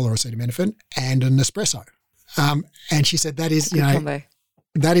paracetamol or acetaminophen, and an espresso. And she said that is,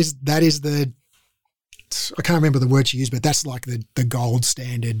 that is the, I can't remember the word she used, but that's like the gold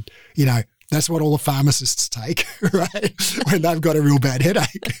standard, that's what all the pharmacists take, right, when they've got a real bad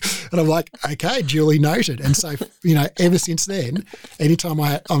headache. And I'm like, okay, duly noted. And so, ever since then,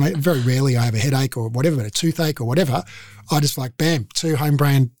 anytime very rarely I have a headache or whatever, but a toothache or whatever, I just like, bam, 2 home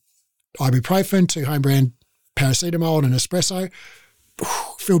brand ibuprofen, 2 home brand paracetamol and an espresso,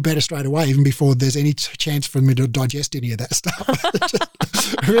 feel better straight away, even before there's any chance for me to digest any of that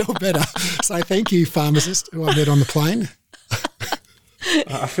stuff. Real better. So thank you, pharmacist, who I met on the plane.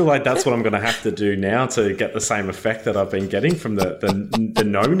 I feel like that's what I'm going to have to do now to get the same effect that I've been getting from the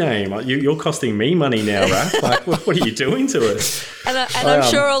no name. You're costing me money now, Raph. Like, what are you doing to us? And I'm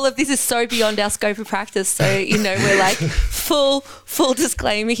sure all of this is so beyond our scope of practice. So, we're like full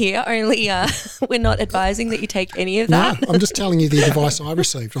disclaimer here. Only we're not advising that you take any of that. No, I'm just telling you the advice I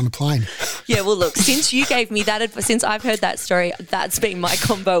received on the plane. Yeah, well, look, since you gave me that advice, since I've heard that story, that's been my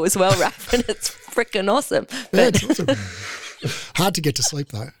combo as well, Raph, and it's freaking awesome. Yeah, it's awesome. Hard to get to sleep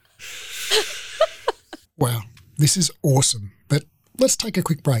though. Wow, this is awesome. But let's take a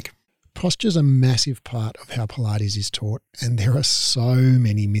quick break. Posture is a massive part of how Pilates is taught, and there are so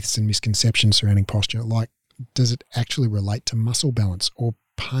many myths and misconceptions surrounding posture. Like, does it actually relate to muscle balance or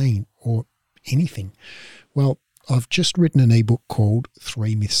pain or anything? Well, I've just written an ebook called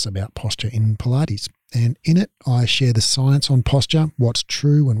 3 Myths About Posture in Pilates. And in it, I share the science on posture, what's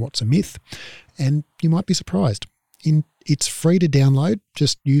true and what's a myth, and you might be surprised. It's free to download.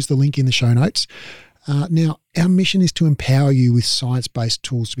 Just use the link in the show notes. Now, our mission is to empower you with science-based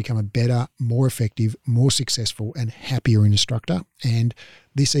tools to become a better, more effective, more successful and happier instructor. And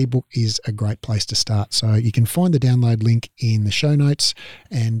this ebook is a great place to start. So you can find the download link in the show notes,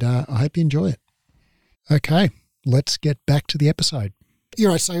 and I hope you enjoy it. Okay, let's get back to the episode.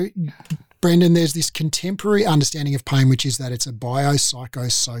 You're right. So, Brendan, there's this contemporary understanding of pain, which is that it's a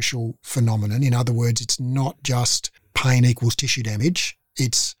biopsychosocial phenomenon. In other words, it's not just pain equals tissue damage.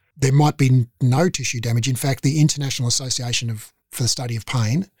 There might be no tissue damage. In fact, the International Association for the Study of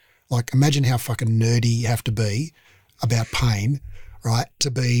Pain, like imagine how fucking nerdy you have to be about pain, right, to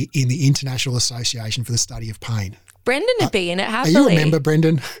be in the International Association for the Study of Pain. Brendan would be in it happily. Are you a member,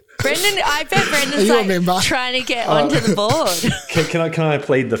 Brendan? I bet Brendan's like trying to get onto the board. Can I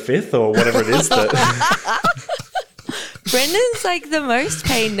plead the fifth or whatever it is? Brendan's like the most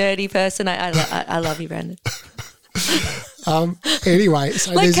pain nerdy person. I love you, Brendan. Anyway,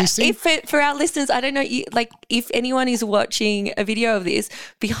 so like, there's this thing. For our listeners, I don't know, if anyone is watching a video of this,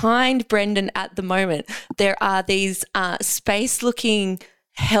 behind Brendan at the moment, there are these space-looking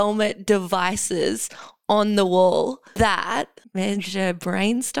helmet devices on the wall that measure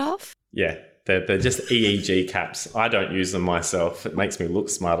brain stuff. Yeah, they're just EEG caps. I don't use them myself. It makes me look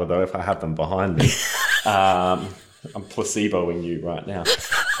smarter, though, if I have them behind me. I'm placeboing you right now.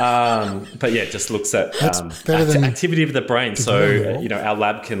 But yeah, it just looks at activity of the brain. So, our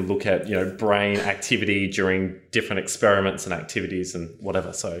lab can look at, brain activity during different experiments and activities and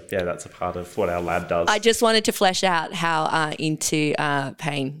whatever. So yeah, that's a part of what our lab does. I just wanted to flesh out how into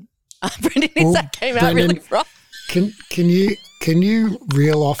pain Brendan is. That came out really wrong. Can you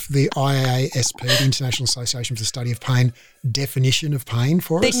reel off the IASP, the International Association for the Study of Pain, definition of pain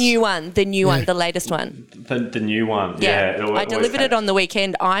for us? The new one, the latest one. The new one, yeah. I delivered it on the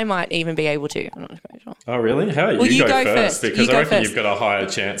weekend. I might even be able to. I'm not quite sure. Oh, really? How about you go first? Because I reckon you've got a higher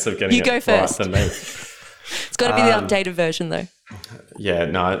chance of getting it right than me. It's got to be the updated version, though. Yeah,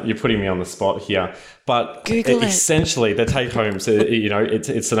 no, you're putting me on the spot here. But Google essentially, the take-homes,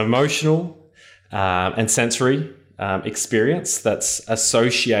 it's an emotional and sensory experience that's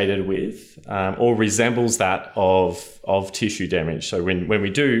associated with or resembles that of tissue damage. So when we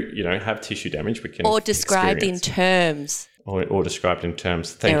do, have tissue damage, we can or described in terms. Or described in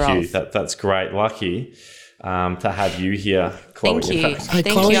terms. Thank you. That's great. Lucky to have you here, Chloe. Thank you. Hey, Thank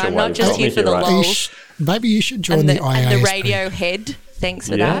Chloe, you. I'm not just here for the lols. Maybe you should join the IASP. And the radio head. Thanks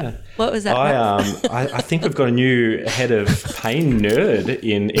for that. What was that? I think we've got a new head of pain nerd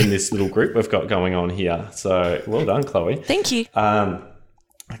in this little group we've got going on here. So well done, Chloe. Thank you.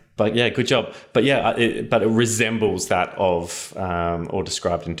 But yeah, good job. But yeah, it resembles that of or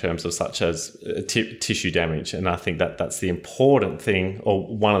described in terms of such as tissue damage. And I think that's the important thing, or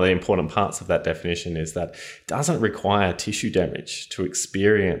one of the important parts of that definition is that it doesn't require tissue damage to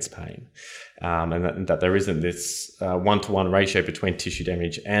experience pain. And that there isn't this one-to-one ratio between tissue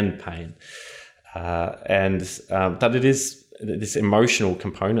damage and pain. And that it is this emotional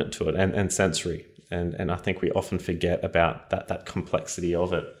component to it and sensory. And I think we often forget about that complexity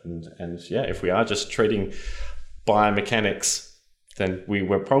of it. And yeah, if we are just treating biomechanics, then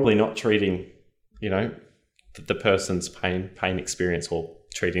we're probably not treating, the person's pain experience, or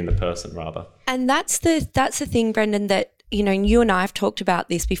treating the person rather. And that's the thing, Brendan, that, you and I have talked about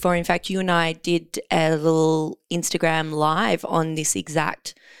this before. In fact, you and I did a little Instagram live on this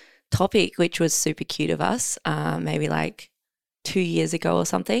exact topic, which was super cute of us, maybe like 2 years ago or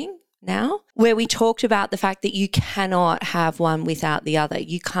something now, where we talked about the fact that you cannot have one without the other.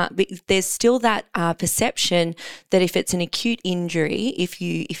 You can't. There's still that perception that if it's an acute injury, if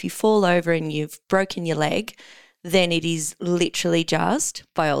you fall over and you've broken your leg, then it is literally just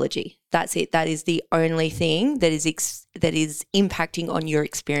biology. That's it. That is the only thing that is impacting on your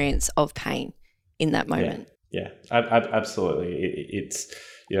experience of pain in that moment. Yeah, absolutely. It's,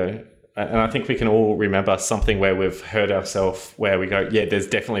 and I think we can all remember something where we've hurt ourselves, where we go, yeah, there's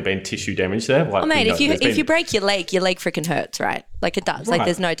definitely been tissue damage there. Like, mate, if you break your leg freaking hurts, right? Like it does. Right. Like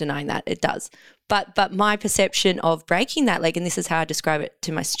there's no denying that it does. But my perception of breaking that leg, and this is how I describe it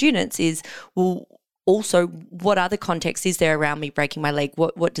to my students, is, well, also, what other context is there around me breaking my leg?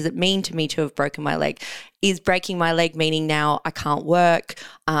 What does it mean to me to have broken my leg? Is breaking my leg meaning now I can't work?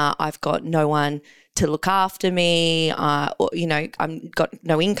 I've got no one to look after me, or, I've got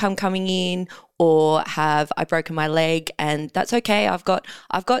no income coming in, or have I broken my leg and that's okay. I've got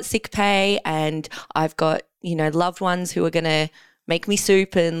sick pay, and I've got, loved ones who are going to make me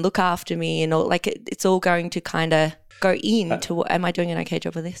soup and look after me, and all, like it's all going to kind of go into am I doing an okay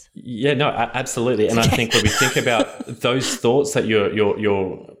job of this? Yeah, no, absolutely. And I think when we think about those thoughts that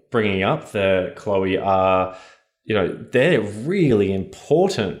you're bringing up there, Chloe, are, they're really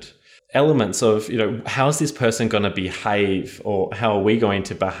important elements of, how is this person going to behave, or how are we going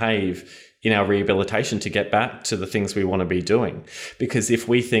to behave in our rehabilitation to get back to the things we want to be doing? Because if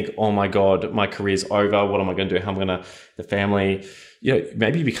we think, oh my God, my career's over, what am I going to do? How am I going to, the family,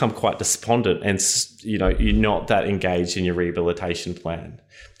 maybe become quite despondent and, you're not that engaged in your rehabilitation plan.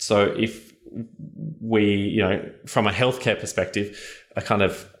 So if we, from a healthcare perspective, are kind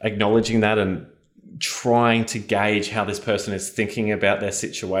of acknowledging that and trying to gauge how this person is thinking about their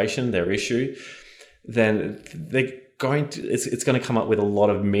situation, their issue, then it's going to come up with a lot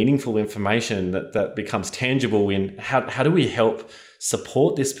of meaningful information that becomes tangible in how do we help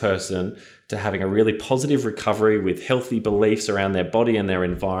support this person to having a really positive recovery with healthy beliefs around their body and their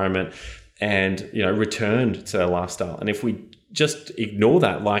environment, and return to their lifestyle. And if we just ignore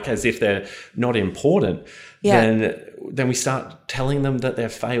that, like as if they're not important, then we start telling them that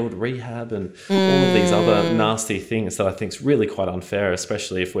they've failed rehab and all of these other nasty things that I think is really quite unfair,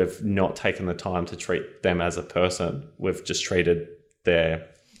 especially if we've not taken the time to treat them as a person. We've just treated their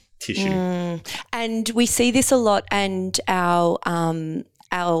tissue. And we see this a lot, and our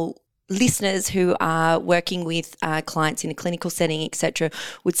listeners who are working with clients in a clinical setting, etc.,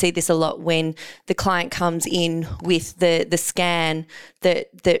 would see this a lot when the client comes in with the scan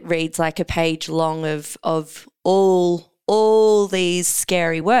that reads like a page long of all these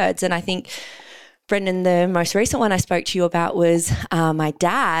scary words. And I think, Brendan, the most recent one I spoke to you about was my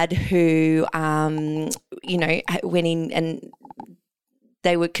dad, who went in and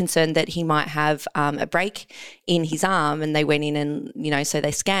they were concerned that he might have a break in his arm, and they went in and, so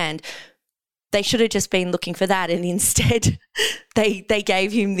they scanned. They should have just been looking for that, and instead they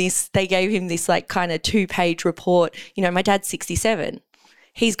gave him this like kind of 2-page report. My dad's 67.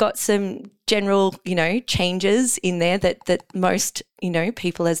 He's got some general, changes in there that most,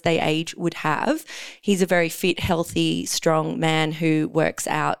 people as they age would have. He's a very fit, healthy, strong man who works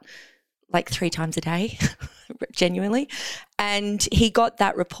out like 3 times a day, genuinely. And he got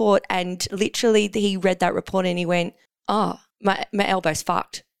that report, and literally he read that report and he went, oh, my elbow's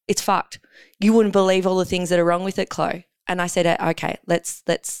fucked. It's fucked. You wouldn't believe all the things that are wrong with it, Chloe. And I said, okay,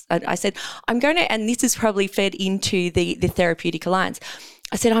 I said, I'm going to, and this is probably fed into the Therapeutic Alliance.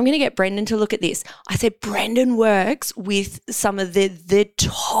 I said, I'm going to get Brendan to look at this. I said, Brendan works with some of the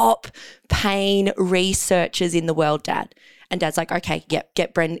top pain researchers in the world, Dad. And Dad's like, okay, yep,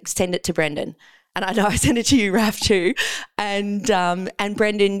 get Brendan, send it to Brendan. And I know I sent it to you, Raf, too. And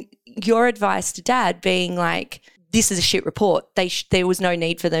Brendan, your advice to Dad being like, this is a shit report. There was no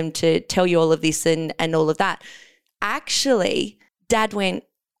need for them to tell you all of this and all of that. Actually, Dad went,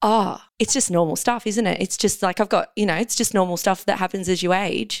 oh, it's just normal stuff, isn't it? It's just like I've got, it's just normal stuff that happens as you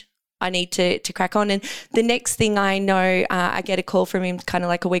age. I need to crack on. And the next thing I know, I get a call from him kind of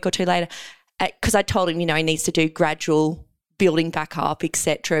like a week or 2 later, because I told him, he needs to do gradual building back up,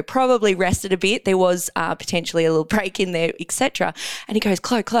 etc. Probably rested a bit. There was potentially a little break in there, etc. And he goes,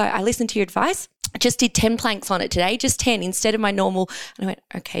 Chloe, I listened to your advice. I just did 10 planks on it today, just 10 instead of my normal. And I went,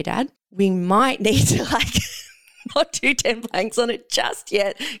 okay, Dad, we might need to not do 10 planks on it just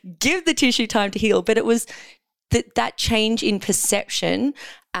yet. Give the tissue time to heal. But it was that change in perception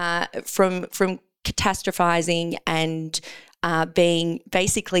from catastrophizing and being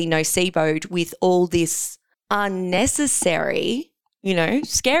basically noceboed with all this unnecessary,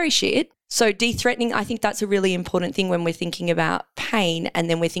 scary shit. So de-threatening, I think that's a really important thing when we're thinking about pain, and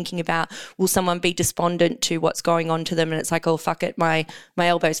then we're thinking about, will someone be despondent to what's going on to them, and it's like, oh, fuck it, my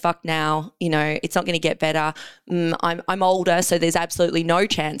elbow's fucked now, it's not going to get better. I'm older, so there's absolutely no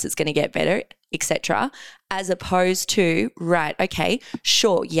chance it's going to get better, etc. As opposed to, right, okay,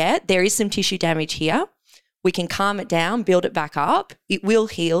 sure, yeah, there is some tissue damage here. We can calm it down, build it back up. It will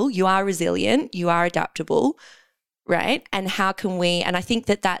heal. You are resilient. You are adaptable. Right. And how can we, and I think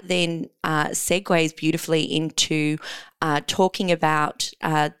that then segues beautifully into talking about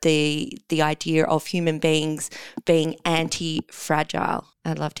the idea of human beings being anti-fragile.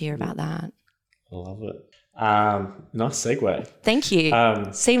 I'd love to hear about that. I love it. Nice segue. Thank you.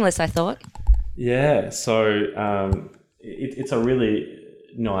 Seamless, I thought. Yeah. So it's a really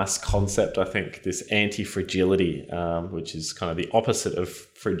nice concept, I think, this anti-fragility, which is kind of the opposite of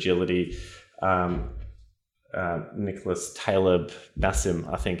fragility. Nicholas Taleb Nassim,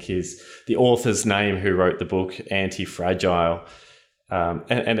 I think, is the author's name, who wrote the book Anti-Fragile.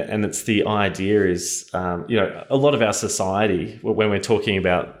 And it's the idea is, a lot of our society, when we're talking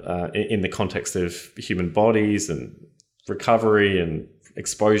about in the context of human bodies and recovery and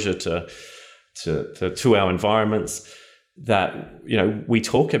exposure to our environments, that, we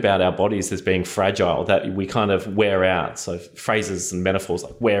talk about our bodies as being fragile, that we kind of wear out. So phrases and metaphors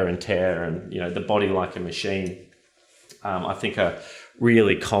like wear and tear and, the body like a machine, I think are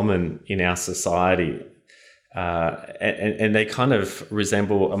really common in our society. And they kind of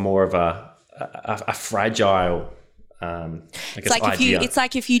resemble a more of a fragile idea. It's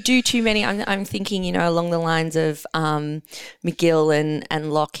like if you do too many. I'm thinking, along the lines of McGill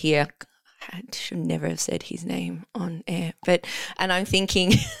and Locke here. I should never have said his name on air, and I'm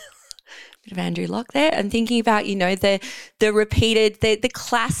thinking bit of Andrew Locke there. I'm thinking about the repeated the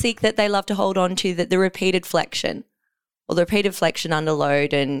classic that they love to hold on to, that the repeated flexion. Or the repeated flexion under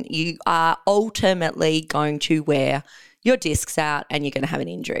load, and you are ultimately going to wear your discs out and you're going to have an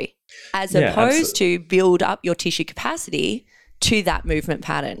injury, as opposed to build up your tissue capacity to that movement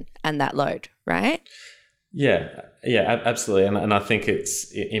pattern and that load, right? Yeah, absolutely. And I think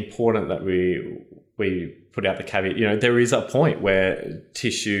it's important that we put out the caveat, there is a point where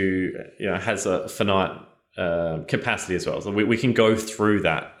tissue, has a finite capacity as well. So we can go through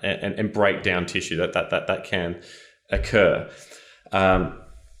that and break down tissue that can occur.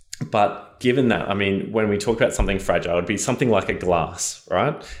 But given that, when we talk about something fragile, it'd be something like a glass,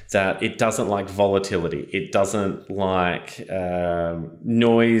 right? That it doesn't like volatility. It doesn't like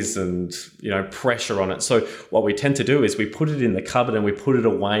noise and, pressure on it. So what we tend to do is we put it in the cupboard and we put it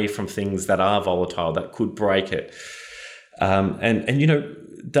away from things that are volatile, that could break it.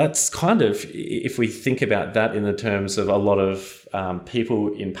 That's kind of, if we think about that in the terms of a lot of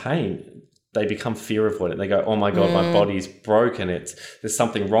people in pain, they become fear avoidant. They go, oh my God, my body's broken. There's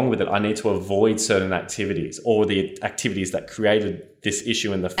something wrong with it. I need to avoid certain activities or the activities that created this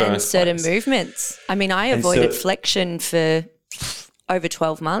issue in the first place. And certain movements. I avoided flexion for over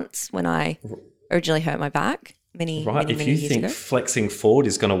 12 months when I originally hurt my back many years ago. If you think flexing forward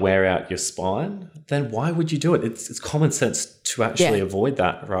is going to wear out your spine, then why would you do it? It's common sense to actually avoid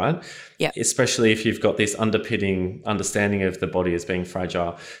that, right? Yeah. Especially if you've got this underpinning understanding of the body as being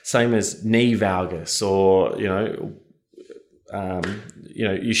fragile. Same as knee valgus, or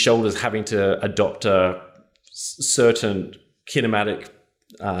your shoulders having to adopt a certain kinematic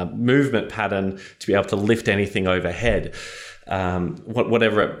movement pattern to be able to lift anything overhead.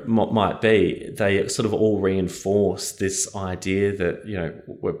 Whatever it might be, they sort of all reinforce this idea that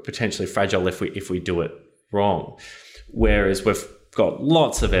we're potentially fragile if we do it wrong. Whereas we've got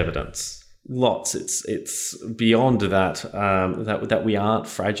lots of evidence, it's beyond that that we aren't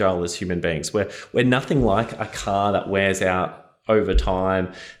fragile as human beings. We're nothing like a car that wears out over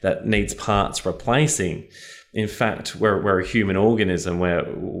time, that needs parts replacing. In fact, we're a human organism where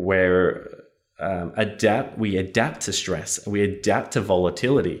we adapt to stress, we adapt to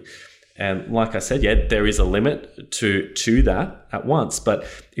volatility. And like I said, there is a limit to that at once. But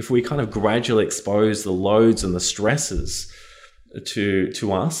if we kind of gradually expose the loads and the stresses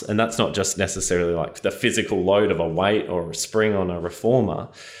to us, and that's not just necessarily like the physical load of a weight or a spring on a reformer,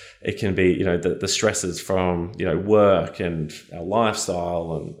 it can be, the stresses from, work and our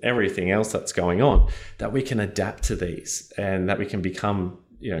lifestyle and everything else that's going on, that we can adapt to these and that we can become,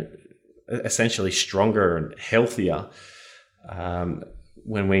 essentially stronger and healthier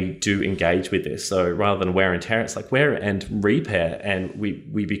when we do engage with this. So rather than wear and tear, it's like wear and repair, and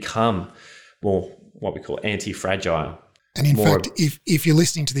we become more what we call anti-fragile. And in fact, if you're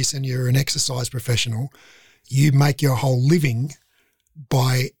listening to this and you're an exercise professional, you make your whole living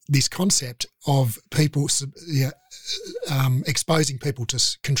by this concept of people exposing people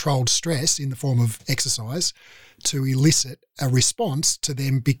to controlled stress in the form of exercise to elicit a response to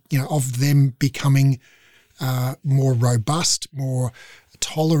them, of them becoming more robust, more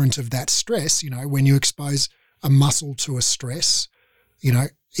tolerant of that stress. When you expose a muscle to a stress,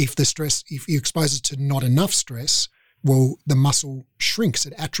 if you expose it to not enough stress, well, the muscle shrinks,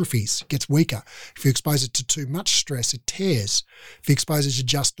 it atrophies, gets weaker. If you expose it to too much stress, it tears. If you expose it to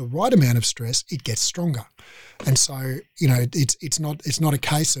just the right amount of stress, it gets stronger. And so, it's not a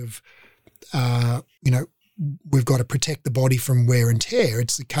case of, we've got to protect the body from wear and tear.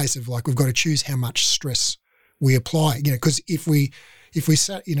 It's the case of we've got to choose how much stress we apply. Because if we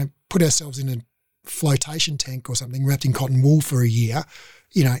put ourselves in a flotation tank or something wrapped in cotton wool for a year,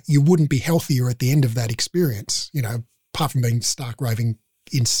 you wouldn't be healthier at the end of that experience. Apart from being stark raving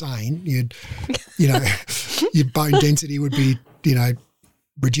insane, your bone density would be,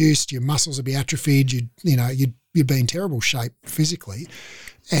 reduced, your muscles would be atrophied, you'd be in terrible shape physically.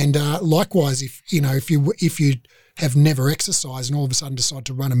 And likewise, if you have never exercised and all of a sudden decide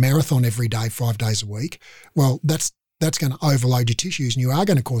to run a marathon every day, 5 days a week, well, that's going to overload your tissues and you are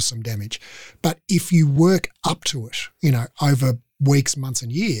going to cause some damage. But if you work up to it, over weeks, months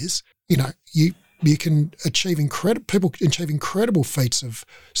and years, you can achieve incredible feats of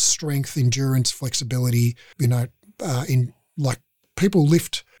strength, endurance, flexibility, people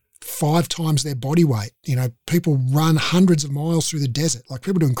lift 5 times their body weight. People run hundreds of miles through the desert.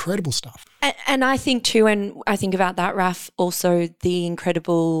 People do incredible stuff. And I think too, and I think about that, Raf, also the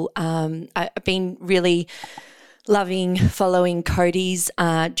incredible, I've been really loving following Cody's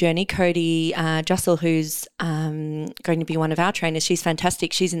journey. Cody Jussel, who's going to be one of our trainers, she's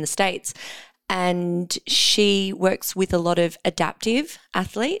fantastic. She's in the States and she works with a lot of adaptive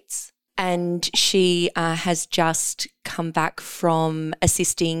athletes, and she has just come back from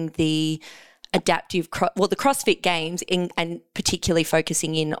assisting the adaptive, the CrossFit Games and particularly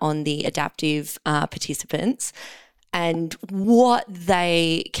focusing in on the adaptive participants and what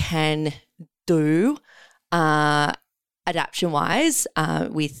they can do adaptation-wise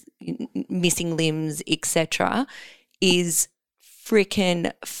with missing limbs, etc., is freaking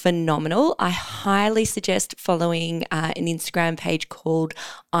phenomenal. I highly suggest following an Instagram page called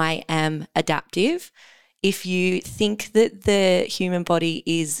I Am Adaptive. If you think that the human body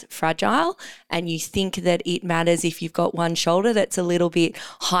is fragile and you think that it matters if you've got one shoulder that's a little bit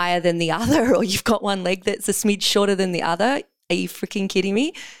higher than the other or you've got one leg that's a smidge shorter than the other, are you freaking kidding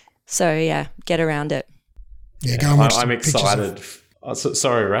me? So, yeah, get around it. Yeah, go and watch I'm excited.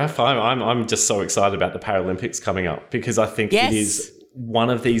 Sorry, Raph. I'm just so excited about the Paralympics coming up because I think it is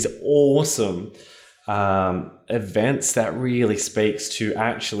one of these awesome events that really speaks to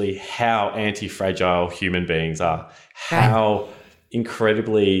actually how anti-fragile human beings are, how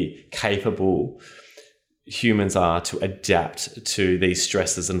incredibly capable humans are to adapt to these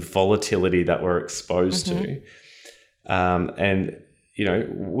stresses and volatility that we're exposed to. And, you know,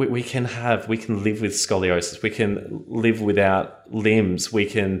 we can live with scoliosis, we can live without limbs, we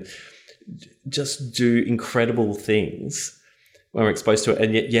can just do incredible things when we're exposed to it.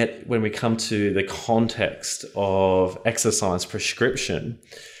 And yet when we come to the context of exercise prescription,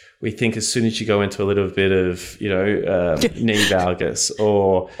 we think as soon as you go into a little bit of, you know, knee valgus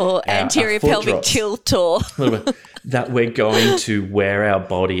or anterior pelvic tilt or that we're going to wear our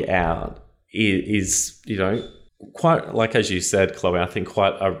body out is, you know, quite, like as you said, Chloe, I think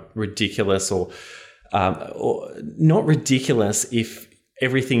quite a ridiculous or not ridiculous if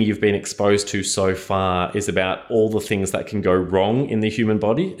everything you've been exposed to so far is about all the things that can go wrong in the human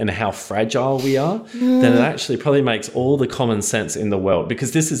body and how fragile we are, then it actually probably makes all the common sense in the world,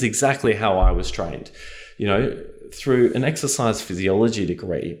 because this is exactly how I was trained. You know, through an exercise physiology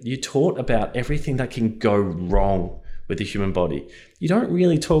degree, you taught about everything that can go wrong with the human body. You don't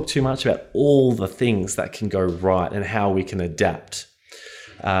really talk too much about all the things that can go right and how we can adapt.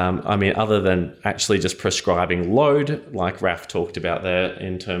 I mean, other than actually just prescribing load, like Raph talked about there,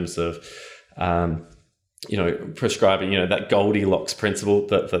 in terms of, you know, prescribing, you know, that Goldilocks principle,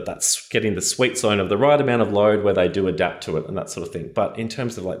 that's getting the sweet zone of the right amount of load where they do adapt to it and that sort of thing. But in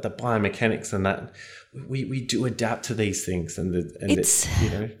terms of like the biomechanics and that, we do adapt to these things, and it's you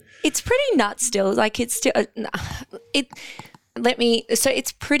know, it's pretty nuts still. Like it's still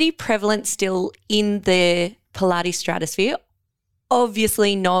it's pretty prevalent still in the Pilates stratosphere.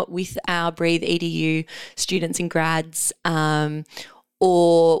 Obviously not with our Breathe EDU students and grads,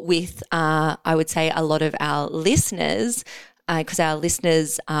 or with, I would say, a lot of our listeners, because our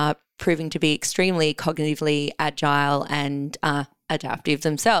listeners are proving to be extremely cognitively agile and adaptive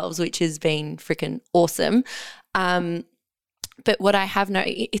themselves, which has been freaking awesome. But what I have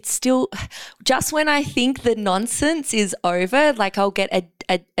noticed, it's still just when I think the nonsense is over, like I'll get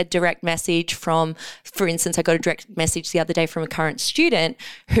a direct message from, for instance, I got a direct message the other day from a current student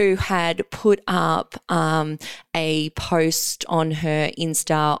who had put up a post on her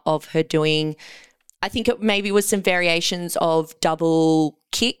Insta of her doing, I think it maybe was some variations of double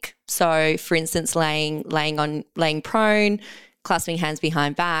kick. So for instance, laying prone, clasping hands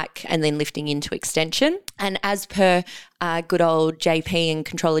behind back, and then lifting into extension. And as per good old JP and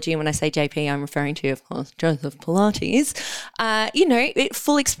Contrology, and when I say JP, I'm referring to, of course, Joseph Pilates, you know,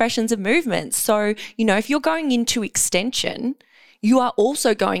 full expressions of movement. So, you know, if you're going into extension, you are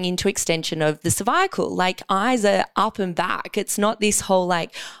also going into extension of the cervical, like eyes are up and back. It's not this whole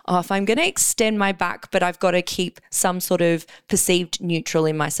like, oh, if I'm going to extend my back, but I've got to keep some sort of perceived neutral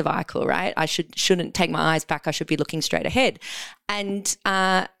in my cervical, right? I shouldn't take my eyes back. I should be looking straight ahead. And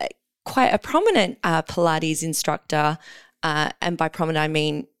quite a prominent Pilates instructor, and by prominent I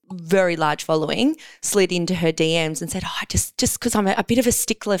mean very large following, slid into her DMs and said, "Oh, just because I'm a bit of a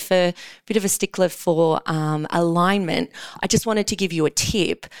stickler for alignment, I just wanted to give you a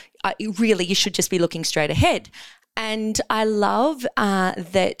tip. Really, you should just be looking straight ahead." And I love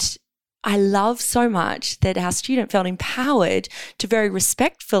that. I love so much that our student felt empowered to very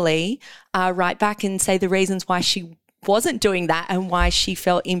respectfully write back and say the reasons why she wasn't doing that and why she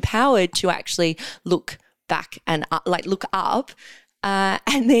felt empowered to actually look back and look up.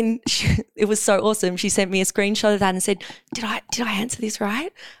 And then it was so awesome. She sent me a screenshot of that and said, did I answer this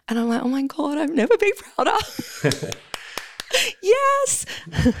right? And I'm like, oh my God, I've never been prouder. Yes.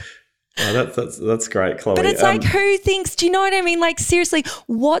 That's great, Chloe. But it's like, who thinks, do you know what I mean? Like, seriously,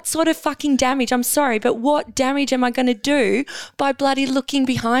 what sort of fucking damage? I'm sorry, but what damage am I going to do by bloody looking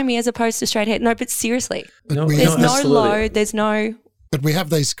behind me as opposed to straight ahead? No, but seriously, there's no load, there's no... But we have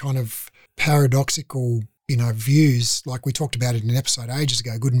these kind of paradoxical, views, like we talked about it in an episode ages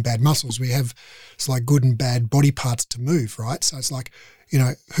ago, good and bad muscles. It's like good and bad body parts to move, right? So it's like,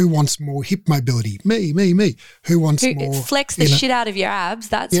 who wants more hip mobility? Me. Who wants more? Flex the shit out of your abs,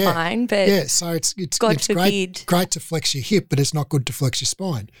 that's fine. But so it's great to flex your hip, but it's not good to flex your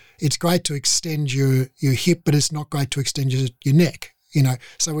spine. It's great to extend your hip, but it's not great to extend your neck.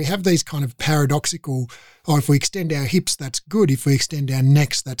 So we have these kind of paradoxical, if we extend our hips, that's good. If we extend our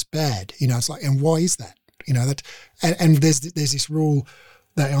necks, that's bad. It's like, and why is that? And there's this rule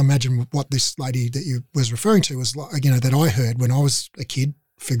that I imagine what this lady that you was referring to was, that I heard when I was a kid,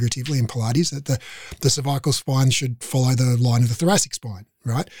 figuratively in Pilates, that the cervical spine should follow the line of the thoracic spine,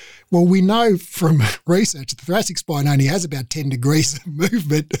 right? Well, we know from research that the thoracic spine only has about 10 degrees of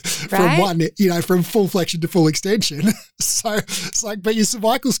movement from full flexion to full extension. So it's like, but your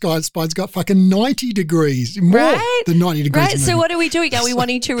cervical spine's got fucking 90 degrees, more than 90 degrees. Right. So what are we doing? Are we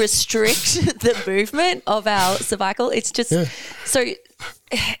wanting to restrict the movement of our cervical? It's just so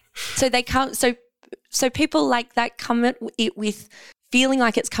they can't. So people like that come at it with feeling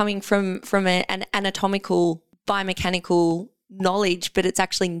like it's coming from an anatomical, biomechanical knowledge, but it's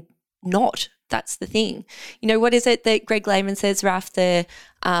actually not. That's the thing. What is it that Greg Lehman says, Raf? The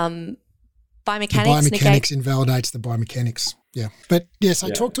biomechanics. The biomechanics invalidates the biomechanics. Yeah. But so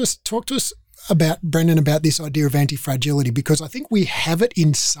talk to us about, Brendan, about this idea of anti-fragility, because I think we have it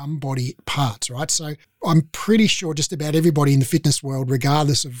in some body parts, right? So I'm pretty sure just about everybody in the fitness world,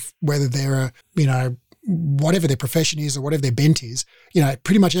 regardless of whether they're whatever their profession is or whatever their bent is,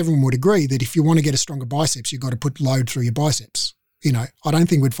 pretty much everyone would agree that if you want to get a stronger biceps, you've got to put load through your biceps. I don't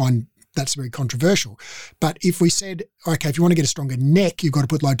think we'd find that's very controversial. But if we said, okay, if you want to get a stronger neck, you've got to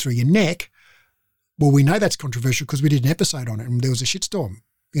put load through your neck, well, we know that's controversial because we did an episode on it and there was a shitstorm,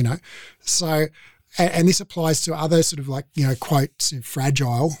 So, and this applies to other sort of like, quotes,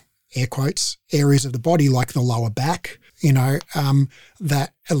 fragile, air quotes, areas of the body like the lower back,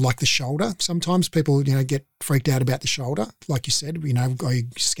 that like the shoulder. Sometimes people, get freaked out about the shoulder. Like you said, your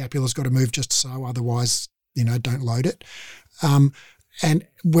scapula's got to move just so, otherwise, don't load it. And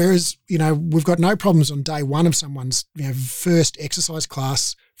whereas, we've got no problems on day one of someone's, first exercise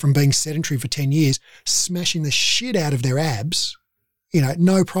class from being sedentary for 10 years, smashing the shit out of their abs,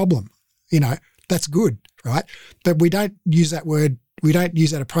 no problem. That's good, right? But we don't use that word. We don't use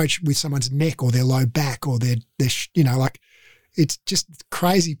that approach with someone's neck or their low back or their like, it's just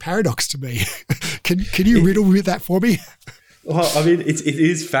crazy paradox to me. Can you riddle with that for me? Well, I mean, it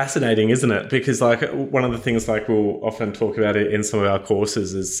is fascinating, isn't it? Because like one of the things like we'll often talk about it in some of our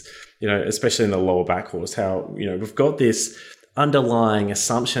courses is, especially in the lower back course, how, we've got this underlying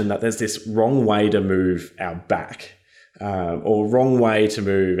assumption that there's this wrong way to move our back or wrong way to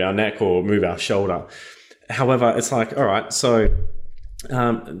move our neck or move our shoulder. However, it's like, all right, so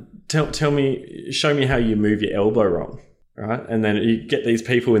show me how you move your elbow wrong, right? And then you get these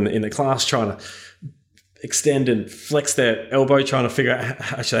people in the class trying to extend and flex their elbow, trying to figure out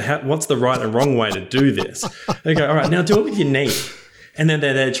actually what's the right and wrong way to do this. They go, all right, now do it with your knee. And then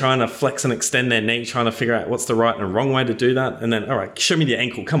they're trying to flex and extend their knee, trying to figure out what's the right and wrong way to do that. And then, all right, show me the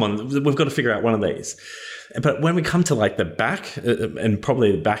ankle. Come on, we've got to figure out one of these. But when we come to like the back, and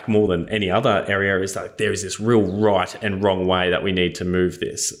probably the back more than any other area, is like there is this real right and wrong way that we need to move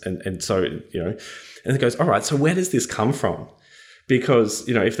this. And so, and it goes, all right, so where does this come from? Because,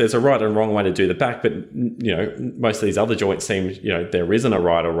 if there's a right and wrong way to do the back, but, most of these other joints seem, there isn't a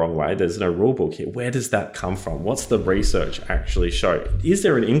right or wrong way. There's no rule book here. Where does that come from? What's the research actually show? Is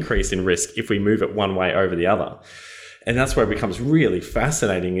there an increase in risk if we move it one way over the other? And that's where it becomes really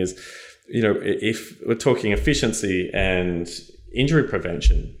fascinating is, if we're talking efficiency and injury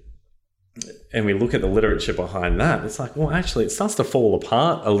prevention, and we look at the literature behind that, it's like, well, actually, it starts to fall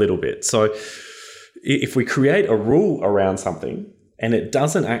apart a little bit. So if we create a rule around something and it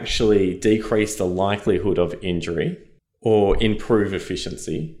doesn't actually decrease the likelihood of injury or improve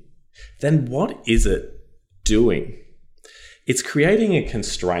efficiency, then what is it doing? It's creating a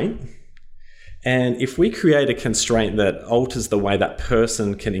constraint. And if we create a constraint that alters the way that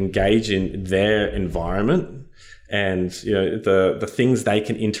person can engage in their environment and the things they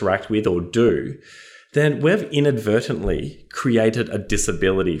can interact with or do, then we've inadvertently created a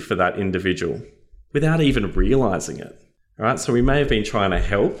disability for that individual without even realizing it. All right. So we may have been trying to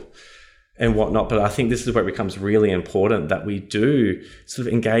help and whatnot, but I think this is where it becomes really important that we do sort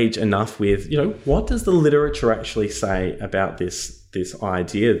of engage enough with, what does the literature actually say about this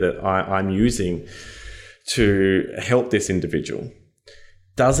idea that I'm using to help this individual,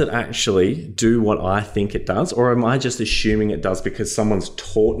 does it actually do what I think it does? Or am I just assuming it does because someone's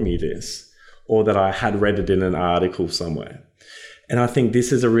taught me this, or that I had read it in an article somewhere? And I think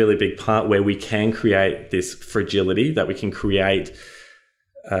this is a really big part where we can create this fragility, that we can create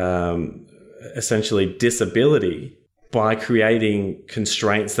essentially disability by creating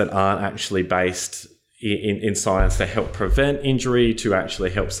constraints that aren't actually based in science to help prevent injury, to actually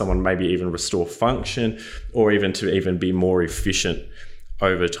help someone maybe even restore function, or even to even be more efficient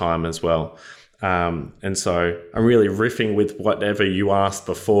over time as well. And so I'm really riffing with whatever you asked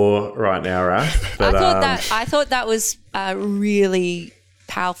before right now, Raph. But I thought that was really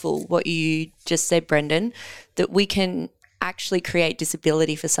powerful what you just said, Brendan, that we can actually create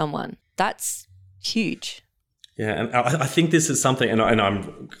disability for someone. That's huge. Yeah, and I think this is something, and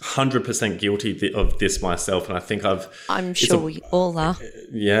I'm 100% guilty of this myself, and I think I'm sure we all are.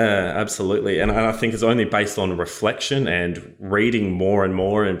 Yeah, absolutely. And I think it's only based on reflection and reading more and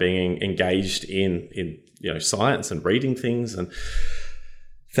more and being engaged in science and reading things, and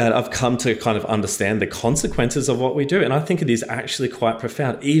that I've come to kind of understand the consequences of what we do. And I think it is actually quite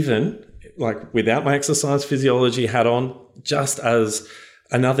profound, even like without my exercise physiology hat on, just as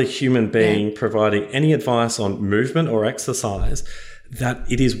another human being providing any advice on movement or exercise, that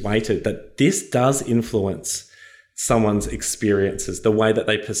it is weighted, that this does influence someone's experiences, the way that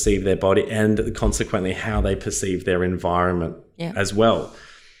they perceive their body, and consequently how they perceive their environment as well.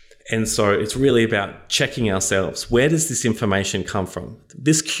 And so it's really about checking ourselves. Where does this information come from?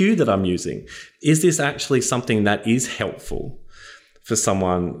 This cue that I'm using, is this actually something that is helpful for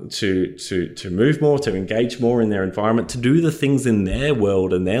someone to move more, to engage more in their environment, to do the things in their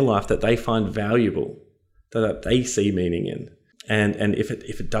world and their life that they find valuable, that they see meaning in? And if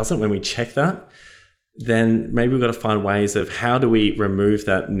it doesn't, when we check that, then maybe we've got to find ways of how do we remove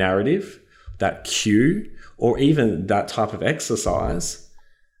that narrative, that cue, or even that type of exercise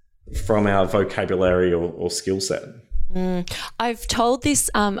from our vocabulary or skill set. I've told this,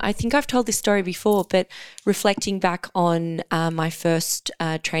 I think I've told this story before, but reflecting back on my first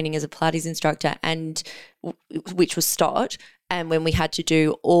training as a Pilates instructor, and which was Stott, and when we had to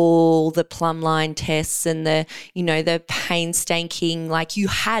do all the plumb line tests and the painstaking, like you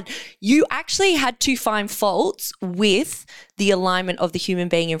actually had to find faults with the alignment of the human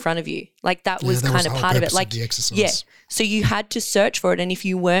being in front of you. Like that was kind of part of it. Like, yeah. So you had to search for it. And if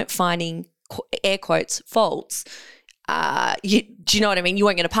you weren't finding air quotes faults, do you know what I mean? You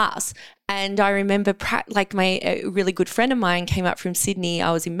weren't going to pass. And I remember a really good friend of mine came up from Sydney.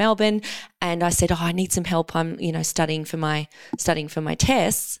 I was in Melbourne and I said, I need some help. I'm, studying for my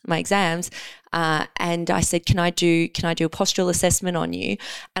tests, my exams. And I said, can I do a postural assessment on you?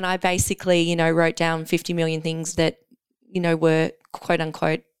 And I basically, wrote down 50 million things that, were quote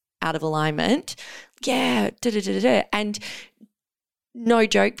unquote out of alignment. Yeah. And no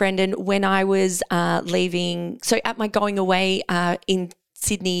joke, Brendan, when I was leaving, so at my going away in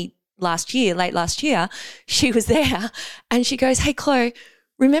Sydney late last year, she was there and she goes, hey, Chloe,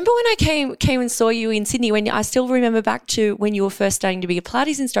 remember when I came and saw you in Sydney, when I still remember back to when you were first starting to be a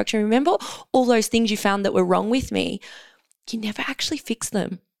Pilates instructor, remember all those things you found that were wrong with me? You never actually fixed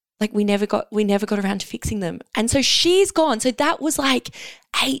them. Like we never got around to fixing them. And so she's gone. So that was like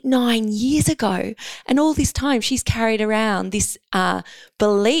 8-9 years ago. And all this time she's carried around this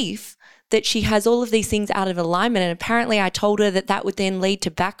belief that she has all of these things out of alignment. And apparently I told her that would then lead to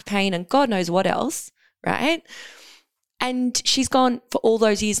back pain and God knows what else, right? And she's gone for all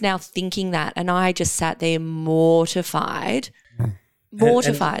those years now thinking that. And I just sat there mortified.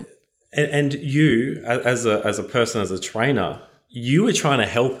 And you, as a person, as a trainer, you were trying to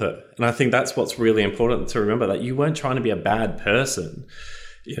help her. And I think that's what's really important to remember, that you weren't trying to be a bad person.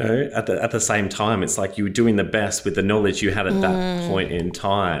 At the same time, it's like you were doing the best with the knowledge you had at that point in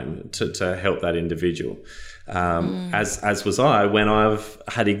time to help that individual. As was I when I've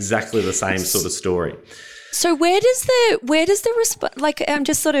had exactly the same sort of story. So where does the response, like I'm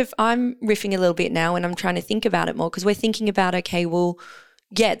riffing a little bit now and I'm trying to think about it more, because we're thinking about, okay, well,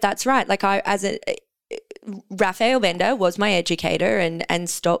 yeah, that's right. Like Raphael Bender was my educator and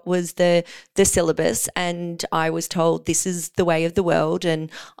Stott was the syllabus, and I was told this is the way of the world,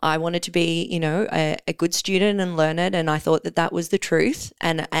 and I wanted to be, a good student and learn it, and I thought that was the truth,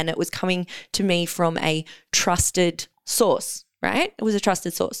 and it was coming to me from a trusted source, right? It was a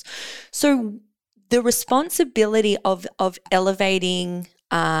trusted source. So the responsibility of elevating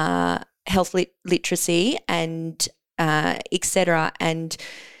health literacy and et cetera, and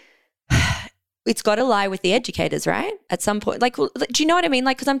it's got to lie with the educators, right? At some point, like, do you know what I mean?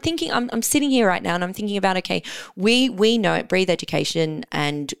 Like, because I'm thinking, I'm sitting here right now and I'm thinking about, okay, we know at Breathe Education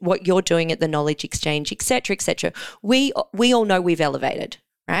and what you're doing at the Knowledge Exchange, et cetera, we all know we've elevated,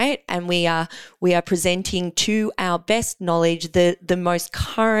 right? And we are presenting to our best knowledge the most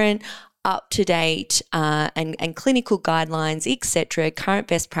current, up-to-date and clinical guidelines, et cetera, current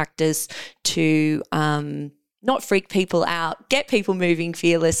best practice to not freak people out, get people moving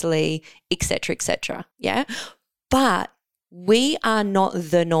fearlessly, et cetera, yeah? But we are not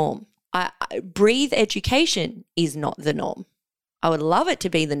the norm. Breathe Education is not the norm. I would love it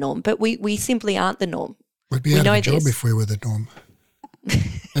to be the norm, but we simply aren't the norm. We'd be out of a job if we were the norm.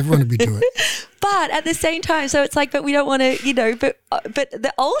 Everyone would be doing it. But at the same time, so it's like, but we don't want to, but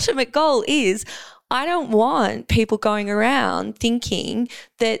the ultimate goal is, I don't want people going around thinking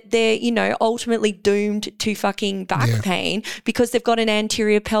that they're, ultimately doomed to fucking back pain because they've got an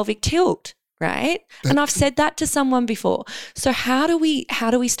anterior pelvic tilt, right? And I've said that to someone before. So how do we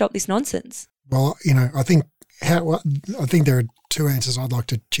stop this nonsense? Well, I think there are two answers I'd like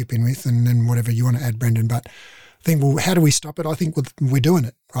to chip in with, and then whatever you want to add, Brendan. But I think, well, how do we stop it? I think we're doing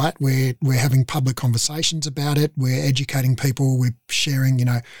it, right? We're having public conversations about it. We're educating people. We're sharing,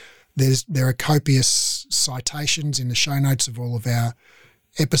 there are copious citations in the show notes of all of our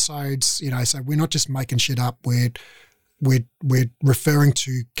episodes, so we're not just making shit up. We're referring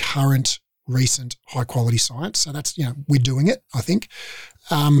to current, recent, high-quality science. So that's, we're doing it, I think.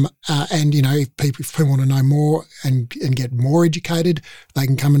 And, if people want to know more and get more educated, they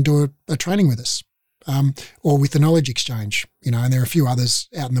can come and do a training with us. Or with the Knowledge Exchange, and there are a few others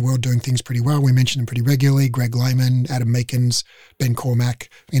out in the world doing things pretty well. We mention them pretty regularly: Greg Lehman, Adam Meekins, Ben Cormack.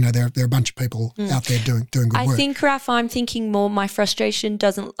 There are a bunch of people out there doing good work. I think, Raf, I'm thinking more. My frustration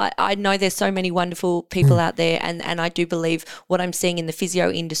doesn't. I know there's so many wonderful people out there, and I do believe what I'm seeing in the physio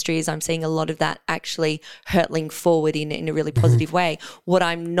industry is I'm seeing a lot of that actually hurtling forward in a really positive way. What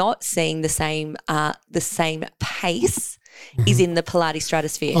I'm not seeing the same pace. Is in the Pilates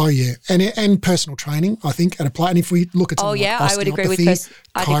stratosphere. Oh yeah, and personal training. I think at a play, and if we look at I would agree with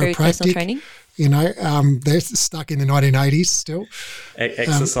personal training. They're stuck in the 1980s still.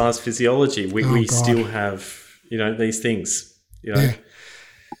 Exercise physiology. We still have these things. Yeah.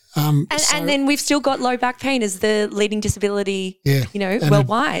 And then we've still got low back pain as the leading disability. Yeah.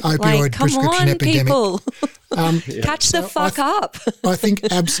 Worldwide. Opioid come prescription on, epidemic. People. Catch the fuck up. I think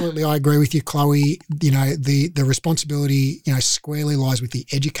absolutely I agree with you, Chloe. The responsibility, squarely lies with the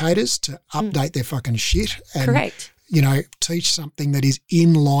educators to update their fucking shit and correct. Teach something that is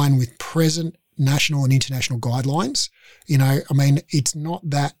in line with present national and international guidelines. It's not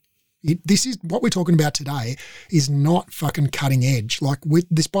that this is what we're talking about today is not fucking cutting edge. Like with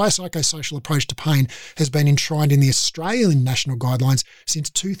this biopsychosocial approach to pain has been enshrined in the Australian national guidelines since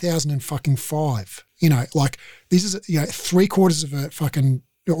 2005. This is 3/4 of a fucking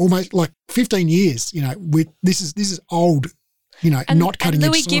almost like 15 years. This is old. Not cutting edge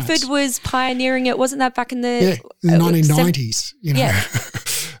Louis science. Gifford was pioneering it. Wasn't that back in the 1990s? Yeah.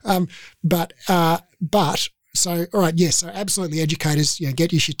 But so all right, yes. So absolutely, educators,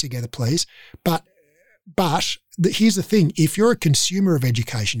 get your shit together, please. But here's the thing: if you're a consumer of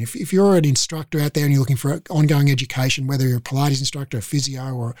education, if you're an instructor out there and you're looking for ongoing education, whether you're a Pilates instructor, a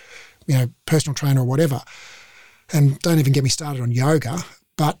physio, or personal trainer or whatever, and don't even get me started on yoga,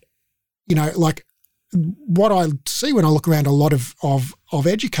 but what I see when I look around a lot of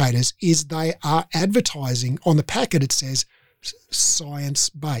educators is they are advertising on the packet. It says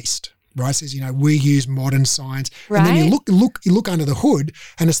science-based, right? It says, we use modern science. Right. And then you look under the hood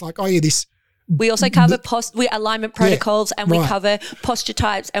and it's like, oh yeah, this. We also cover alignment protocols and we cover posture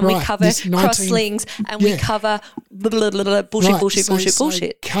types and we cover cross slings and we cover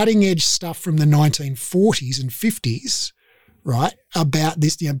bullshit. Cutting edge stuff from the 1940s and 50s, right, about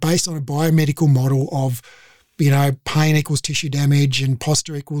this, based on a biomedical model of, pain equals tissue damage and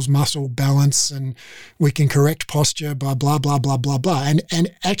posture equals muscle balance and we can correct posture, blah, blah, blah, blah, blah, blah.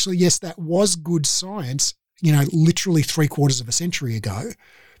 And actually, yes, that was good science, literally 3/4 of a century ago.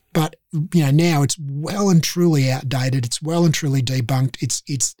 But, now it's well and truly outdated. It's well and truly debunked.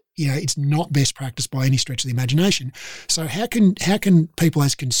 It's not best practice by any stretch of the imagination. So how can people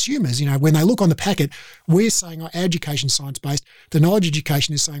as consumers, when they look on the packet, we're saying our education's science-based, the knowledge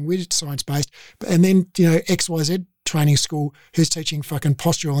education is saying we're science-based, and then, XYZ training school who's teaching fucking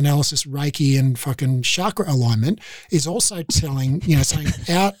postural analysis, Reiki and fucking chakra alignment is also saying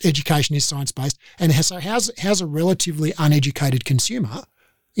our education is science-based. And so how's a relatively uneducated consumer,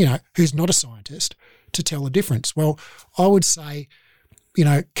 who's not a scientist, to tell the difference? Well, I would say,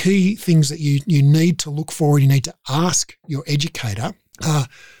 key things that you need to look for and you need to ask your educator are,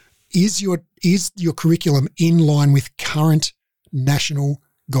 is your curriculum in line with current national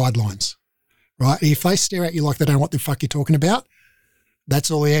guidelines, right? If they stare at you like they don't know what the fuck you're talking about,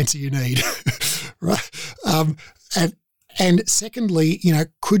 that's all the answer you need, right? And secondly,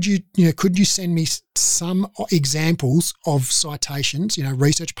 could you send me some examples of citations,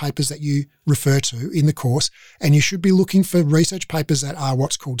 research papers that you refer to in the course, and you should be looking for research papers that are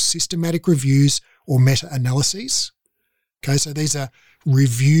what's called systematic reviews or meta-analyses. Okay, so these are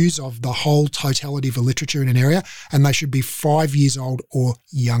reviews of the whole totality of the literature in an area, and they should be 5 years old or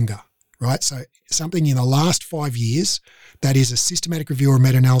younger, right? So something in the last 5 years that is a systematic review or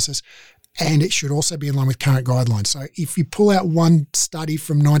meta-analysis, and it should also be in line with current guidelines. So if you pull out one study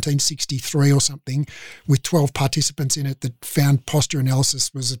from 1963 or something with 12 participants in it that found posture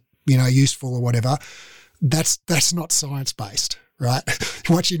analysis was, useful or whatever, that's not science-based, right?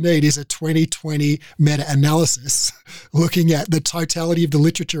 What you need is a 2020 meta-analysis looking at the totality of the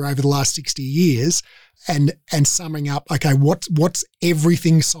literature over the last 60 years and summing up, okay, what's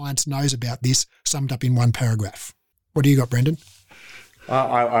everything science knows about this summed up in one paragraph. What do you got, Brendan?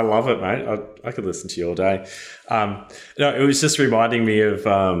 I love it, mate. I could listen to you all day. It was just reminding me of,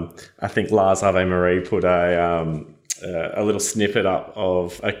 I think Lars Ave Marie put a little snippet up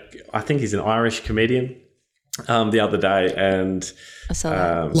of, I think he's an Irish comedian, the other day. And I saw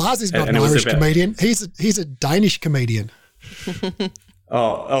that. Lars is not an Irish comedian. He's a Danish comedian.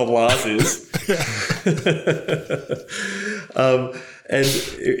 Oh, Lars is. And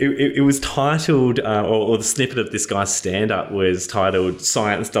it was titled, or the snippet of this guy's stand-up was titled,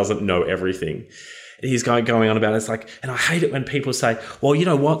 "Science Doesn't Know Everything." And he's going on about it. It's like, and I hate it when people say, well, you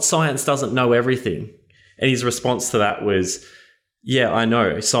know what? Science doesn't know everything. And his response to that was, yeah, I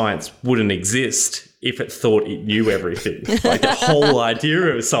know. Science wouldn't exist if it thought it knew everything. Like the whole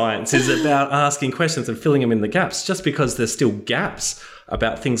idea of science is about asking questions and filling them in the gaps. Just because there's still gaps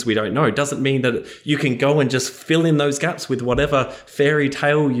about things we don't know doesn't mean that you can go and just fill in those gaps with whatever fairy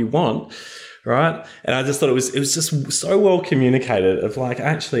tale you want, right? And I just thought it was just so well communicated of like,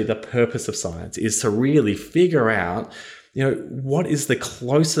 actually the purpose of science is to really figure out, what is the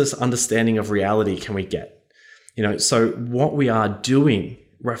closest understanding of reality can we get? So what we are doing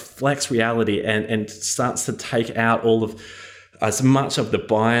reflects reality and starts to take out all of as much of the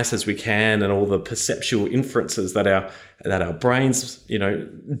bias as we can and all the perceptual inferences that our brains,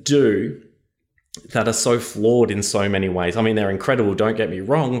 do that are so flawed in so many ways. I mean, they're incredible, don't get me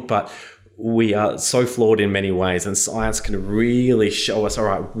wrong, but we are so flawed in many ways, and science can really show us, all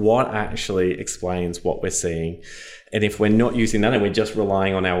right, what actually explains what we're seeing. And if we're not using that and we're just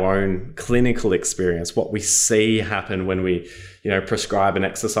relying on our own clinical experience, what we see happen when we, prescribe an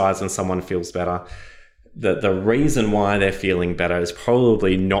exercise and someone feels better, the reason why they're feeling better is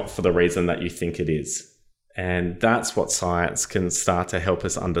probably not for the reason that you think it is. And that's what science can start to help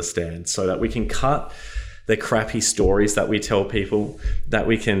us understand, so that we can cut the crappy stories that we tell people, that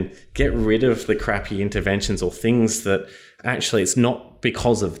we can get rid of the crappy interventions or things that actually it's not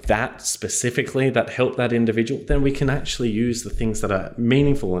because of that specifically that help that individual. Then we can actually use the things that are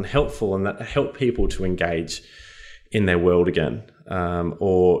meaningful and helpful and that help people to engage in their world again,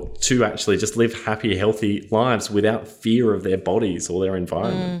 or to actually just live happy, healthy lives without fear of their bodies or their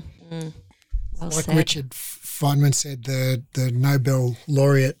environment. Well like said. Richard Feynman said, the Nobel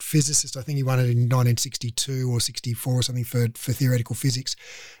laureate physicist, I think he won it in 1962 or 64 or something for theoretical physics,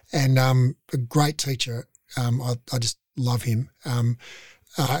 and a great teacher. I just love him.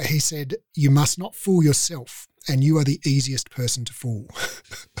 He said, "You must not fool yourself, and you are the easiest person to fool."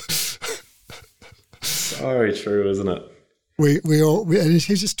 So true, isn't it? And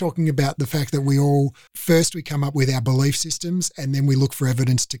he's just talking about the fact that we come up with our belief systems, and then we look for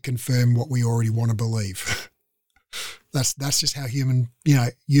evidence to confirm what we already want to believe. That's just how human,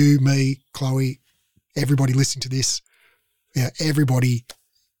 you, me, Chloe, everybody listening to this, everybody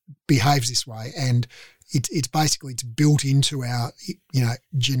behaves this way, and it's basically it's built into our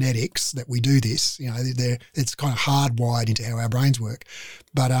genetics that we do this. It's kind of hardwired into how our brains work.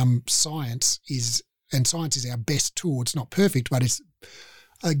 But science is our best tool. It's not perfect, but it's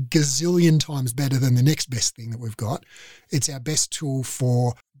a gazillion times better than the next best thing that we've got. It's our best tool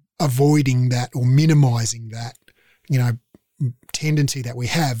for avoiding that or minimising that, tendency that we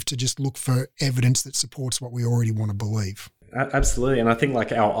have to just look for evidence that supports what we already want to believe. Absolutely. And I think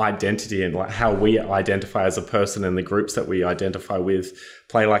like our identity and like how we identify as a person and the groups that we identify with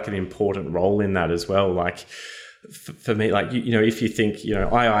play like an important role in that as well. Like for me, like, if you think,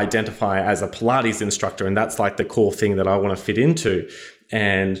 I identify as a Pilates instructor and that's like the core thing that I want to fit into.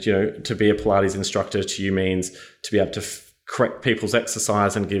 And, to be a Pilates instructor to you means to be able to correct people's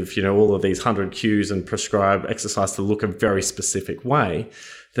exercise and give, all of these 100 cues and prescribe exercise to look a very specific way.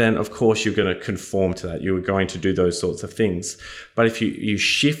 then of course you're going to conform to that. You're going to do those sorts of things. But if you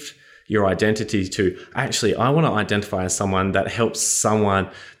shift your identity to, actually, I want to identify as someone that helps someone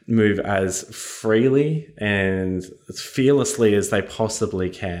move as freely and as fearlessly as they possibly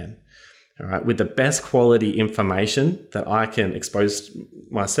can, all right, with the best quality information that I can expose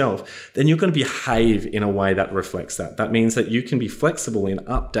myself, then you're going to behave in a way that reflects that. That means that you can be flexible in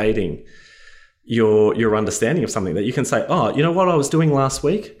updating your understanding of something, that you can say, oh, you know what I was doing last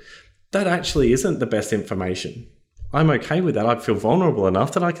week? That actually isn't the best information. I'm okay with that. I feel vulnerable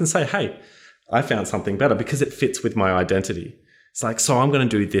enough that I can say, hey, I found something better because it fits with my identity. It's like, so I'm going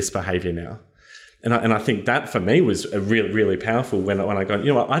to do this behavior now. And I think that for me was a really, really powerful when I go, you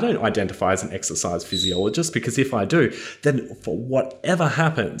know what, I don't identify as an exercise physiologist, because if I do, then for whatever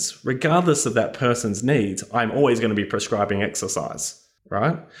happens, regardless of that person's needs, I'm always going to be prescribing exercise,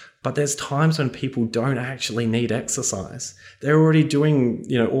 right? But there's times when people don't actually need exercise. They're already doing,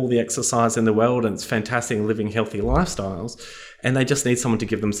 all the exercise in the world, and it's fantastic, living healthy lifestyles. And they just need someone to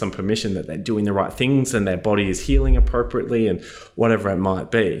give them some permission that they're doing the right things and their body is healing appropriately and whatever it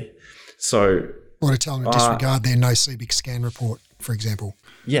might be. So, or to tell them to disregard their no-CBIC scan report, for example.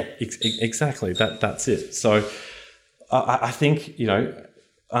 Yeah, exactly. That's it. So I think,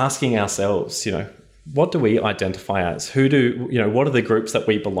 asking ourselves, what do we identify as? What are the groups that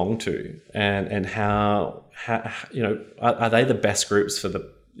we belong to? And how are they the best groups for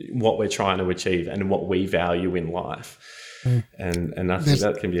what we're trying to achieve and what we value in life? And I think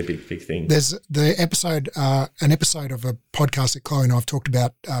that can be a big thing. There's an episode of a podcast that Chloe and I have talked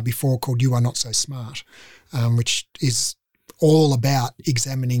about before called You Are Not So Smart, which is all about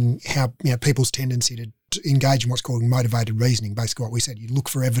examining how people's tendency to engage in what's called motivated reasoning. Basically what we said, you look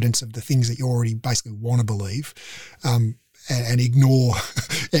for evidence of the things that you already basically want to believe, and ignore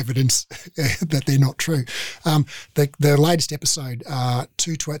evidence that they're not true. The latest episode,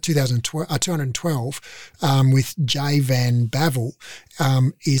 212, with Jay Van Bavel,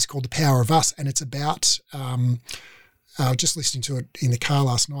 is called The Power of Us, and it's about, just listening to it in the car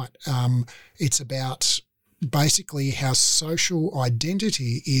last night, it's about basically how social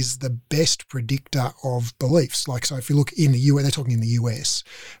identity is the best predictor of beliefs. Like, so if you look in the US, they're talking in the US,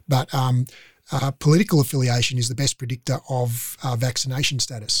 but political affiliation is the best predictor of vaccination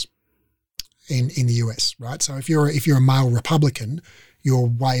status in the US, right? So if you're a male Republican, you're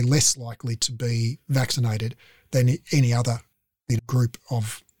way less likely to be vaccinated than any other group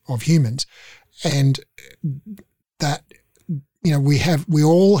of humans, and that we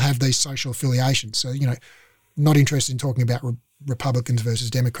all have these social affiliations. So not interested in talking about Republicans versus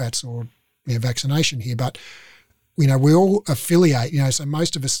Democrats or vaccination here, but we all affiliate, so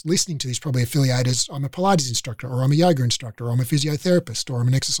most of us listening to this probably affiliate as, I'm a Pilates instructor, or I'm a yoga instructor, or I'm a physiotherapist, or I'm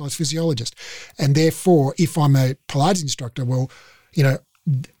an exercise physiologist. And therefore, if I'm a Pilates instructor, well,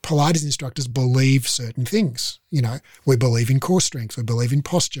 Pilates instructors believe certain things. We believe in core strength, we believe in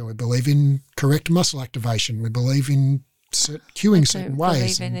posture, we believe in correct muscle activation, we believe in cueing certain ways. I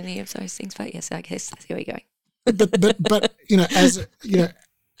don't believe in any of those things, but yes, I guess that's where we go.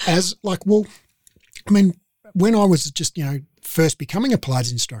 When I was just, first becoming a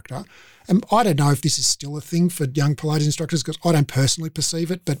Pilates instructor, and I don't know if this is still a thing for young Pilates instructors because I don't personally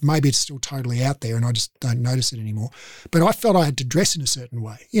perceive it, but maybe it's still totally out there and I just don't notice it anymore. But I felt I had to dress in a certain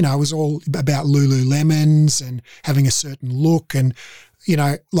way. It was all about Lululemons and having a certain look and,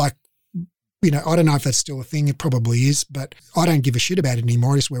 I don't know if that's still a thing. It probably is, but I don't give a shit about it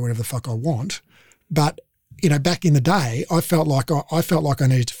anymore. I just wear whatever the fuck I want. But back in the day, I felt like I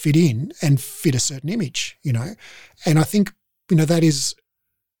needed to fit in and fit a certain image, and I think, that is,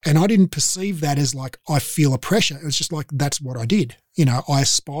 and I didn't perceive that as like, I feel a pressure. It was just like, that's what I did. I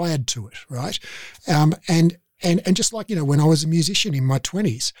aspired to it. Right. And just like, when I was a musician in my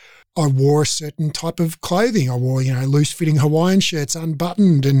 20s, I wore a certain type of clothing. I wore, loose fitting Hawaiian shirts,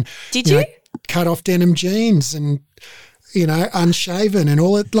 unbuttoned, and did you cut off denim jeans and, unshaven and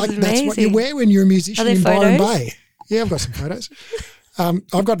all that. Like, that's what you wear when you're a musician in Byron Bay. Yeah, I've got some photos.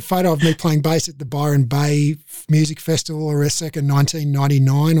 I've got a photo of me playing bass at the Byron Bay Music Festival, or circa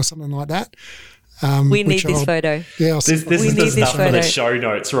 1999 or something like that. We need this photo. Yeah, this is the stuff for the show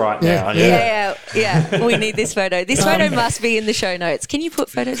notes now. Yeah. We need this photo. This photo must be in the show notes. Can you put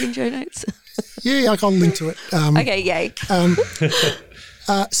photos in show notes? Yeah, I'll link to it. Okay, yay.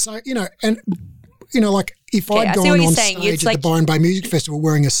 So, like if I'd gone on stage at the Byron Bay Music Festival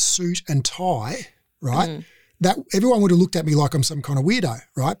wearing a suit and tie, right, that everyone would have looked at me like I'm some kind of weirdo,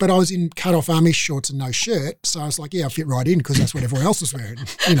 right? But I was in cut-off army shorts and no shirt, so I was like, yeah, I fit right in because that's what everyone else was wearing,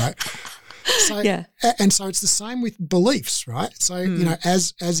 And so it's the same with beliefs, right? So, you know,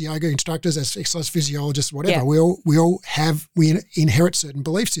 as yoga instructors, as exercise physiologists, whatever, we inherit certain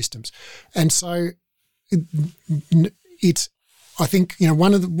belief systems. And so it's, I think, you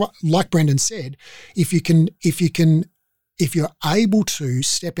know, like Brendan said, if you're able to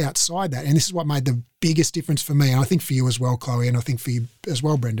step outside that, and this is what made the biggest difference for me, and I think for you as well, Chloe, and I think for you as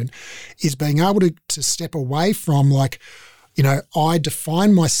well, Brendan, is being able to step away from, like, you know, I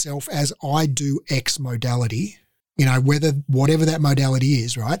define myself as I do X modality, you know, whatever that modality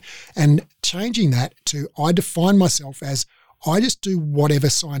is, right? And changing that to I define myself as I just do whatever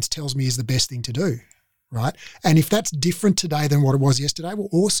science tells me is the best thing to do, right? And if that's different today than what it was yesterday, well,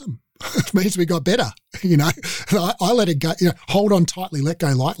 awesome. It means we got better, you know. I let it go, you know, hold on tightly, let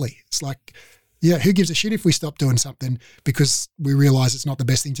go lightly. It's like, yeah, who gives a shit if we stop doing something because we realise it's not the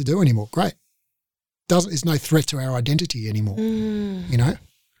best thing to do anymore? Great. It's no threat to our identity anymore, you know?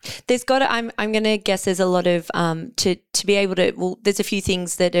 There's got to, I'm going to guess there's a lot of, to be able to, well, there's a few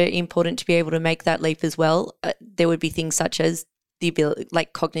things that are important to be able to make that leap as well. There would be things such as the ability,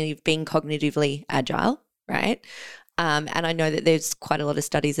 like being cognitively agile, right? And I know that there's quite a lot of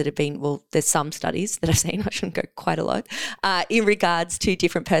studies that have been, well, there's some studies that I've seen, I shouldn't go quite a lot, in regards to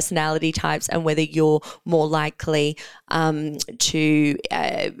different personality types and whether you're more likely to,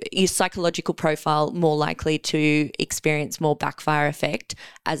 your psychological profile more likely to experience more backfire effect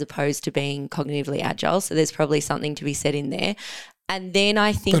as opposed to being cognitively agile. So there's probably something to be said in there. And then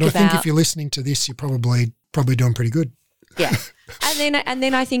I think if you're listening to this, you're probably doing pretty good. Yeah. And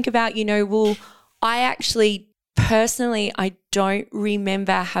then I think about, you know, well, personally, I don't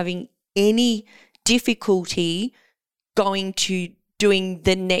remember having any difficulty going to doing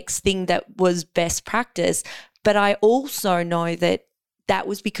the next thing that was best practice. But I also know that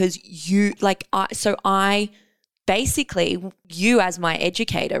was because you as my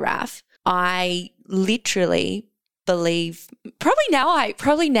educator, Raf, I literally believe I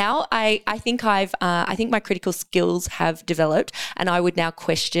think my critical skills have developed and I would now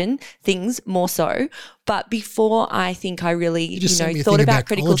question things more so. But before, I think I really, thought about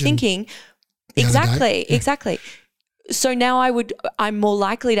critical thinking. Exactly. So now I'm more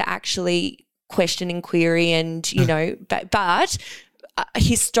likely to actually question and query and, you know, but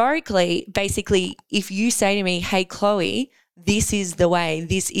historically, basically, if you say to me, hey, Chloe, this is the way,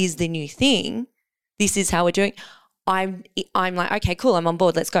 this is the new thing, this is how we're doing, I'm like, okay, cool, I'm on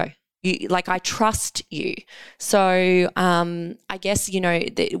board, let's go. I trust you. So I guess, you know,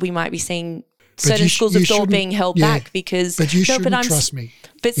 we might be seeing certain schools of thought being held back because – But you shouldn't trust me.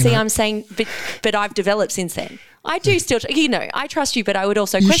 But see, I'm saying – but I've developed since then. I do still – you know, I trust you, but I would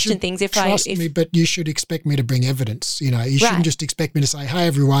also question things if trust me, but you should expect me to bring evidence. You know, you shouldn't just expect me to say, hey,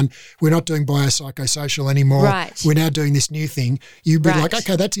 everyone, we're not doing biopsychosocial anymore. Right. We're now doing this new thing. You'd be like,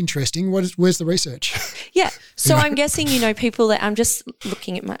 okay, that's interesting. Where's the research? Yeah. So I'm guessing, you know, people that – I'm just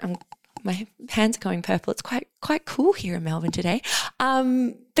looking at my hands are going purple. It's quite cool here in Melbourne today.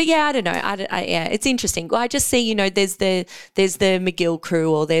 But yeah, I don't know. Yeah, it's interesting. Well, I just see, you know, there's the McGill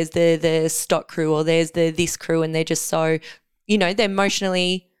crew or there's the Stott crew or there's this crew, and they're just so, you know, they're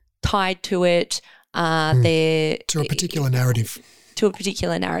emotionally tied to it. They're to a particular narrative.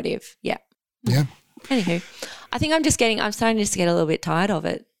 Yeah. Yeah. Anywho, I think I'm starting to just get a little bit tired of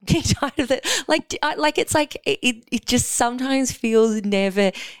it. Getting tired of it. It just sometimes feels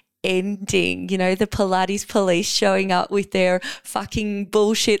never ending, you know, the Pilates police showing up with their fucking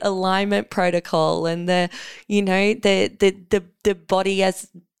bullshit alignment protocol and the body as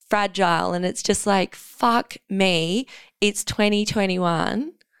fragile, and it's just like, fuck me, it's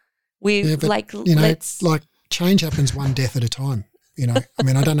 2021. Change happens one death at a time. You know, I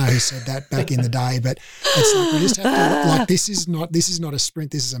mean, I don't know who said that back in the day, but it's like we just have to, like, this is not a sprint,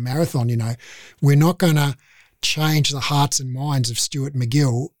 this is a marathon. You know, we're not going to change the hearts and minds of Stuart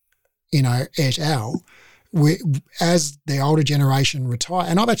McGill, you know, et al. As the older generation retire,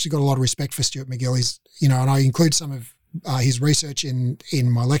 and I've actually got a lot of respect for Stuart McGill. He's, you know, and I include some of his research in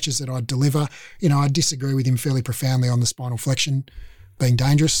my lectures that I deliver. You know, I disagree with him fairly profoundly on the spinal flexion being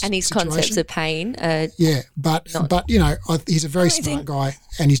dangerous and his concepts of pain. But you know, he's a very smart guy,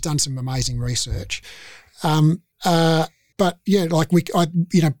 and he's done some amazing research. But yeah,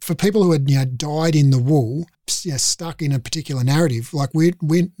 for people who had, you know, died in the wool, you know, stuck in a particular narrative, like we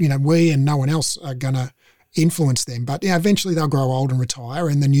and no one else are going to influence them. But yeah, eventually they'll grow old and retire,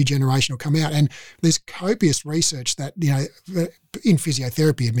 and the new generation will come out. And there's copious research that, you know, in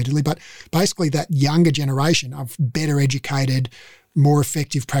physiotherapy, admittedly, but basically that younger generation of better educated, more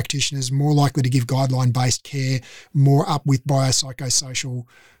effective practitioners, more likely to give guideline-based care, more up with biopsychosocial,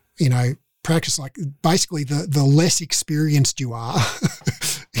 you know, practice. Like basically the less experienced you are,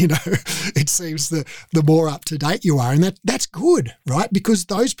 it seems the more up to date you are, and that's good, right? Because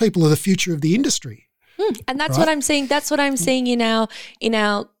those people are the future of the industry. And that's right? what I'm seeing. That's what I'm seeing in our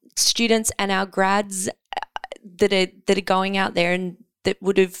students and our grads that are going out there and that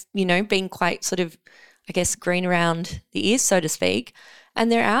would have, been quite sort of, I guess, green around the ears, so to speak.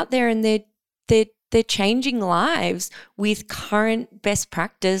 And they're out there and they're changing lives with current best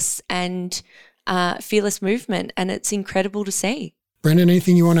practice and fearless movement, and it's incredible to see. Brendan,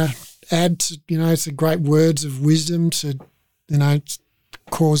 anything you want to add to, some great words of wisdom to,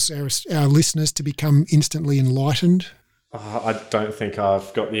 cause our listeners to become instantly enlightened? I don't think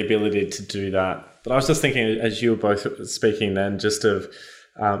I've got the ability to do that. But I was just thinking, as you were both speaking then, just of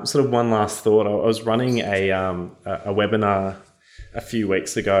sort of one last thought. I was running a webinar a few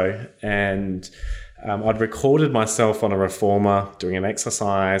weeks ago, and I'd recorded myself on a reformer doing an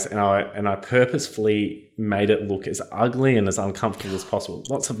exercise, and I purposefully made it look as ugly and as uncomfortable as possible.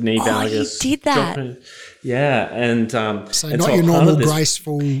 Lots of knee valgus. Oh, you did that? Yeah, and so not your normal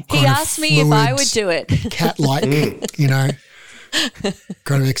graceful. He asked me if I would do it. Cat-like,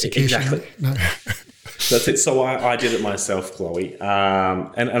 kind of execution. Exactly. No. That's it. So I did it myself, Chloe, and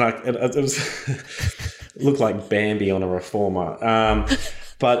it was looked like Bambi on a reformer.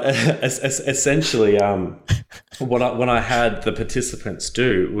 But essentially, what I had the participants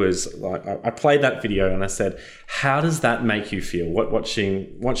do was, like, I played that video and I said, "How does that make you feel?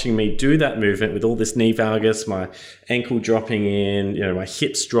 Watching me do that movement with all this knee valgus, my ankle dropping in, my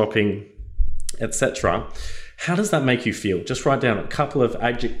hips dropping, etc. How does that make you feel? Just write down a couple of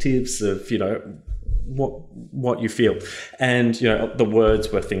adjectives of what you feel." And the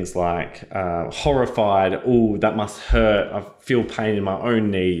words were things like horrified, "Oh, that must hurt, I feel pain in my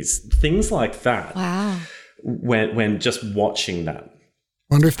own knees," things like that. Wow. When just watching that.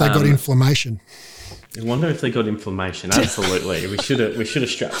 Wonder if they got inflammation. I wonder if they got inflammation. Absolutely. we should have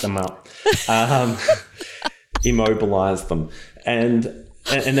strapped them up, immobilized them, and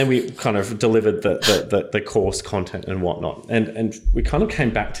then we kind of delivered the course content and whatnot. And we kind of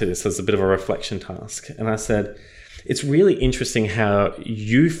came back to this as a bit of a reflection task. And I said, it's really interesting how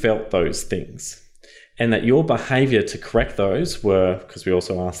you felt those things, and that your behavior to correct those were, because we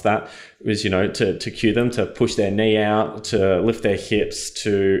also asked that, was, to cue them to push their knee out, to lift their hips,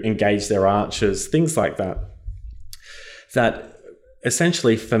 to engage their arches, things like that. That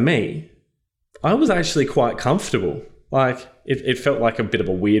essentially for me, I was actually quite comfortable. Like, it felt like a bit of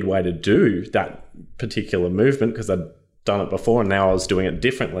a weird way to do that particular movement because I'd done it before and now I was doing it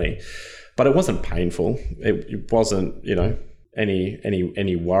differently. But it wasn't painful. It wasn't,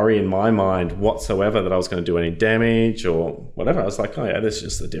 any worry in my mind whatsoever that I was going to do any damage or whatever. I was like, oh yeah, this is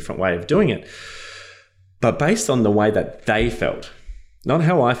just a different way of doing it. But based on the way that they felt, not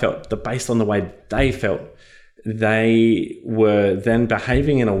how I felt, but based on the way they felt, they were then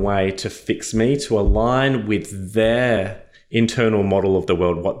behaving in a way to fix me, to align with their internal model of the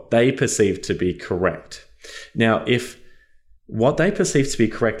world, what they perceive to be correct. Now, if what they perceive to be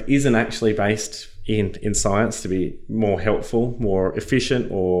correct isn't actually based in science to be more helpful, more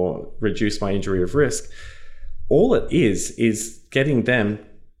efficient, or reduce my injury of risk, all it is getting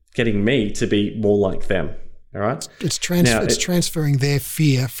me to be more like them. All right? It's transferring their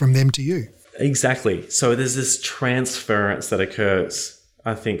fear from them to you. Exactly. So there's this transference that occurs,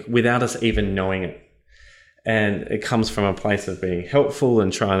 I think, without us even knowing it. And it comes from a place of being helpful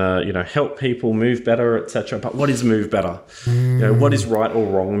and trying to, help people move better, etc. But what is move better? What is right or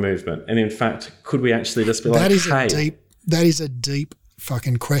wrong movement? And in fact, could we actually just be like, that is a deep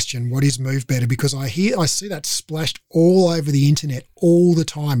fucking question. What is move better? Because I see that splashed all over the internet all the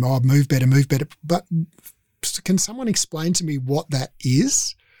time. Oh, move better. But can someone explain to me what that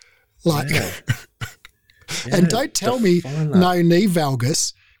is? Like, yeah. And don't tell me no knee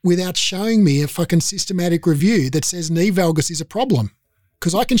valgus without showing me a fucking systematic review that says knee valgus is a problem.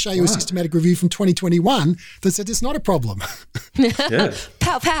 Because I can show you a systematic review from 2021 that said it's not a problem. Yeah.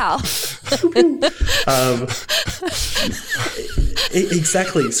 Pow, pow.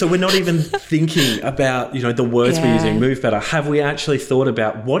 Exactly. So we're not even thinking about, the words we're using, move better. Have we actually thought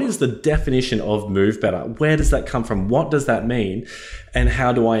about what is the definition of move better? Where does that come from? What does that mean? And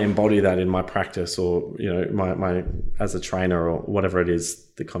how do I embody that in my practice or, my as a trainer or whatever it is,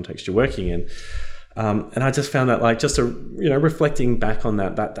 the context you're working in? And I just found that reflecting back on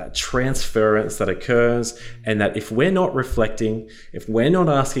that transference that occurs, and that if we're not reflecting, if we're not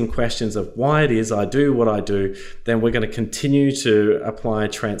asking questions of why it is I do what I do, then we're going to continue to apply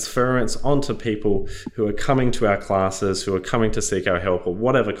transference onto people who are coming to our classes, who are coming to seek our help or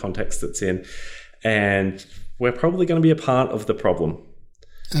whatever context it's in. And we're probably going to be a part of the problem.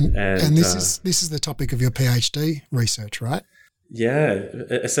 And this is the topic of your PhD research, right? Yeah,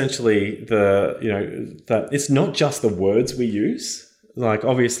 essentially that it's not just the words we use. Like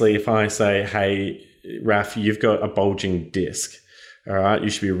obviously if I say, hey, Raf, you've got a bulging disc, all right, you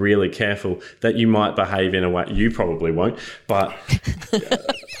should be really careful, that you might behave in a way, you probably won't, but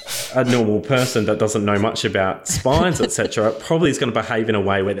a normal person that doesn't know much about spines, etc., probably is going to behave in a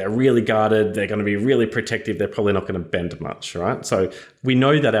way where they're really guarded, they're going to be really protective, they're probably not going to bend much, right? So we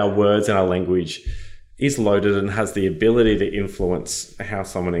know that our words and our language is loaded and has the ability to influence how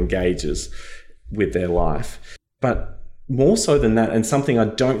someone engages with their life. But more so than that, and something I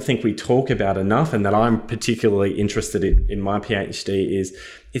don't think we talk about enough and that I'm particularly interested in my PhD, is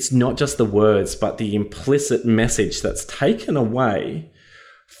it's not just the words, but the implicit message that's taken away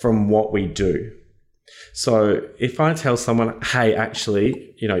from what we do. So if I tell someone, hey,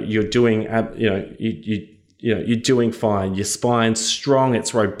 actually, you're doing, you're doing fine, your spine's strong,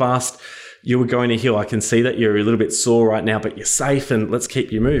 it's robust, you were going to heal. I can see that you're a little bit sore right now, but you're safe and let's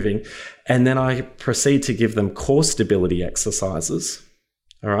keep you moving. And then I proceed to give them core stability exercises.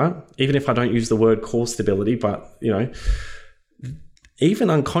 All right. Even if I don't use the word core stability, but,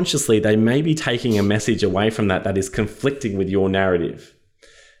 even unconsciously, they may be taking a message away from that is conflicting with your narrative.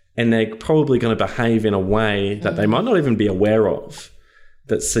 And they're probably going to behave in a way that they might not even be aware of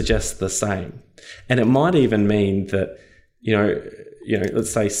that suggests the same. And it might even mean that,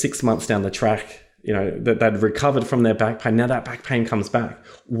 let's say 6 months down the track, that they'd recovered from their back pain. Now that back pain comes back.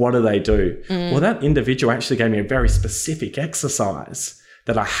 What do they do? Well, that individual actually gave me a very specific exercise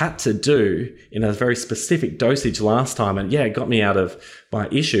that I had to do in a very specific dosage last time. And yeah, it got me out of my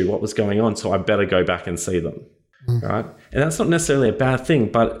issue, what was going on. So I better go back and see them. Right. And that's not necessarily a bad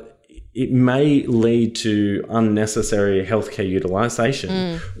thing, but it may lead to unnecessary healthcare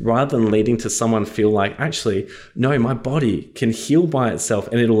utilization rather than leading to someone feel like, actually, no, my body can heal by itself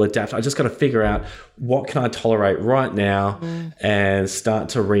and it'll adapt. I just got to figure out what can I tolerate right now and start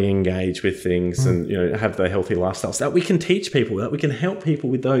to re-engage with things and, have the healthy lifestyles that we can teach people, that we can help people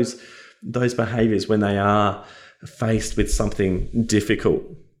with those behaviors when they are faced with something difficult.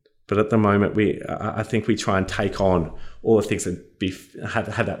 But at the moment, I think we try and take on all the things and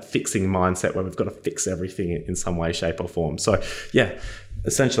have that fixing mindset where we've got to fix everything in some way, shape or form. So yeah,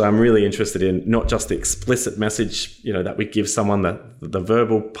 essentially I'm really interested in not just the explicit message, that we give someone, the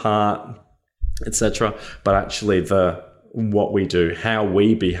verbal part, etc., but actually what we do, how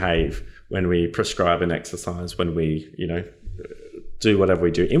we behave when we prescribe an exercise, when we, do whatever we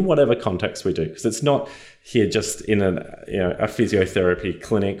do, in whatever context we do. Because it's not here just in a physiotherapy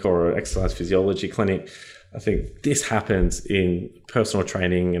clinic or an exercise physiology clinic. I think this happens in personal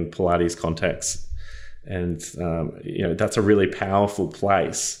training and Pilates contexts. And, that's a really powerful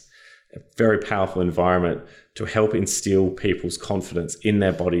place, a very powerful environment to help instill people's confidence in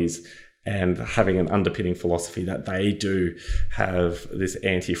their bodies and having an underpinning philosophy that they do have this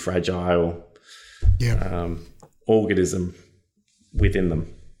anti-fragile organism within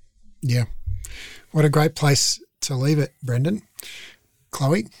them. Yeah. What a great place to leave it, Brendan.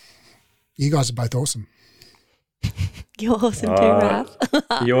 Chloe, you guys are both awesome. You're awesome too, Raf.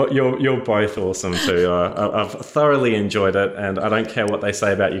 You're both awesome too. I've thoroughly enjoyed it, and I don't care what they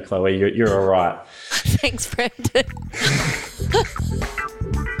say about you, Chloe. You're all right. Thanks, Brendan.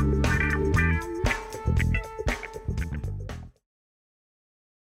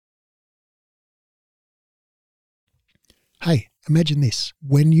 Hey, imagine this.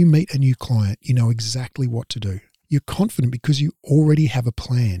 When you meet a new client, you know exactly what to do. You're confident because you already have a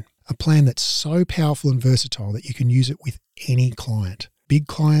plan that's so powerful and versatile that you can use it with any client. Big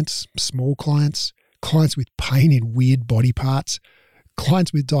clients, small clients, clients with pain in weird body parts,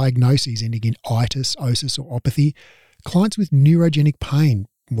 clients with diagnoses ending in itis, osis, or opathy, clients with neurogenic pain,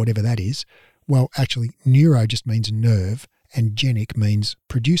 whatever that is. Well, actually, neuro just means nerve and genic means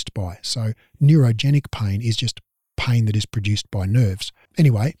produced by. So neurogenic pain is just pain that is produced by nerves.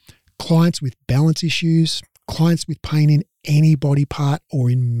 Anyway, clients with balance issues, clients with pain in any body part or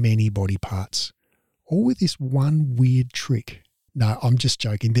in many body parts, all with this one weird trick. No, I'm just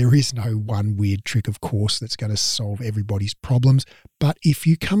joking. There is no one weird trick, of course, that's going to solve everybody's problems. But if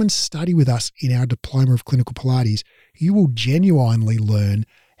you come and study with us in our Diploma of Clinical Pilates, you will genuinely learn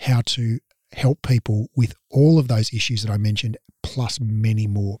how to help people with all of those issues that I mentioned, plus many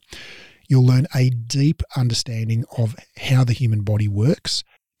more. You'll learn a deep understanding of how the human body works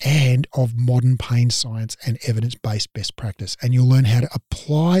and of modern pain science and evidence-based best practice. And you'll learn how to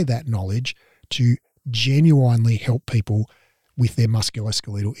apply that knowledge to genuinely help people with their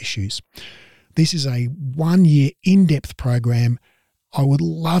musculoskeletal issues. This is a 1-year in-depth program. I would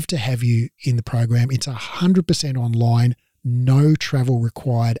love to have you in the program. It's 100% online. No travel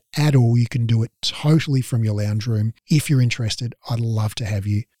required at all. You can do it totally from your lounge room. If you're interested, I'd love to have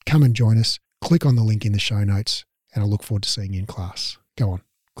you. Come and join us. Click on the link in the show notes, and I look forward to seeing you in class. Go on,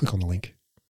 click on the link.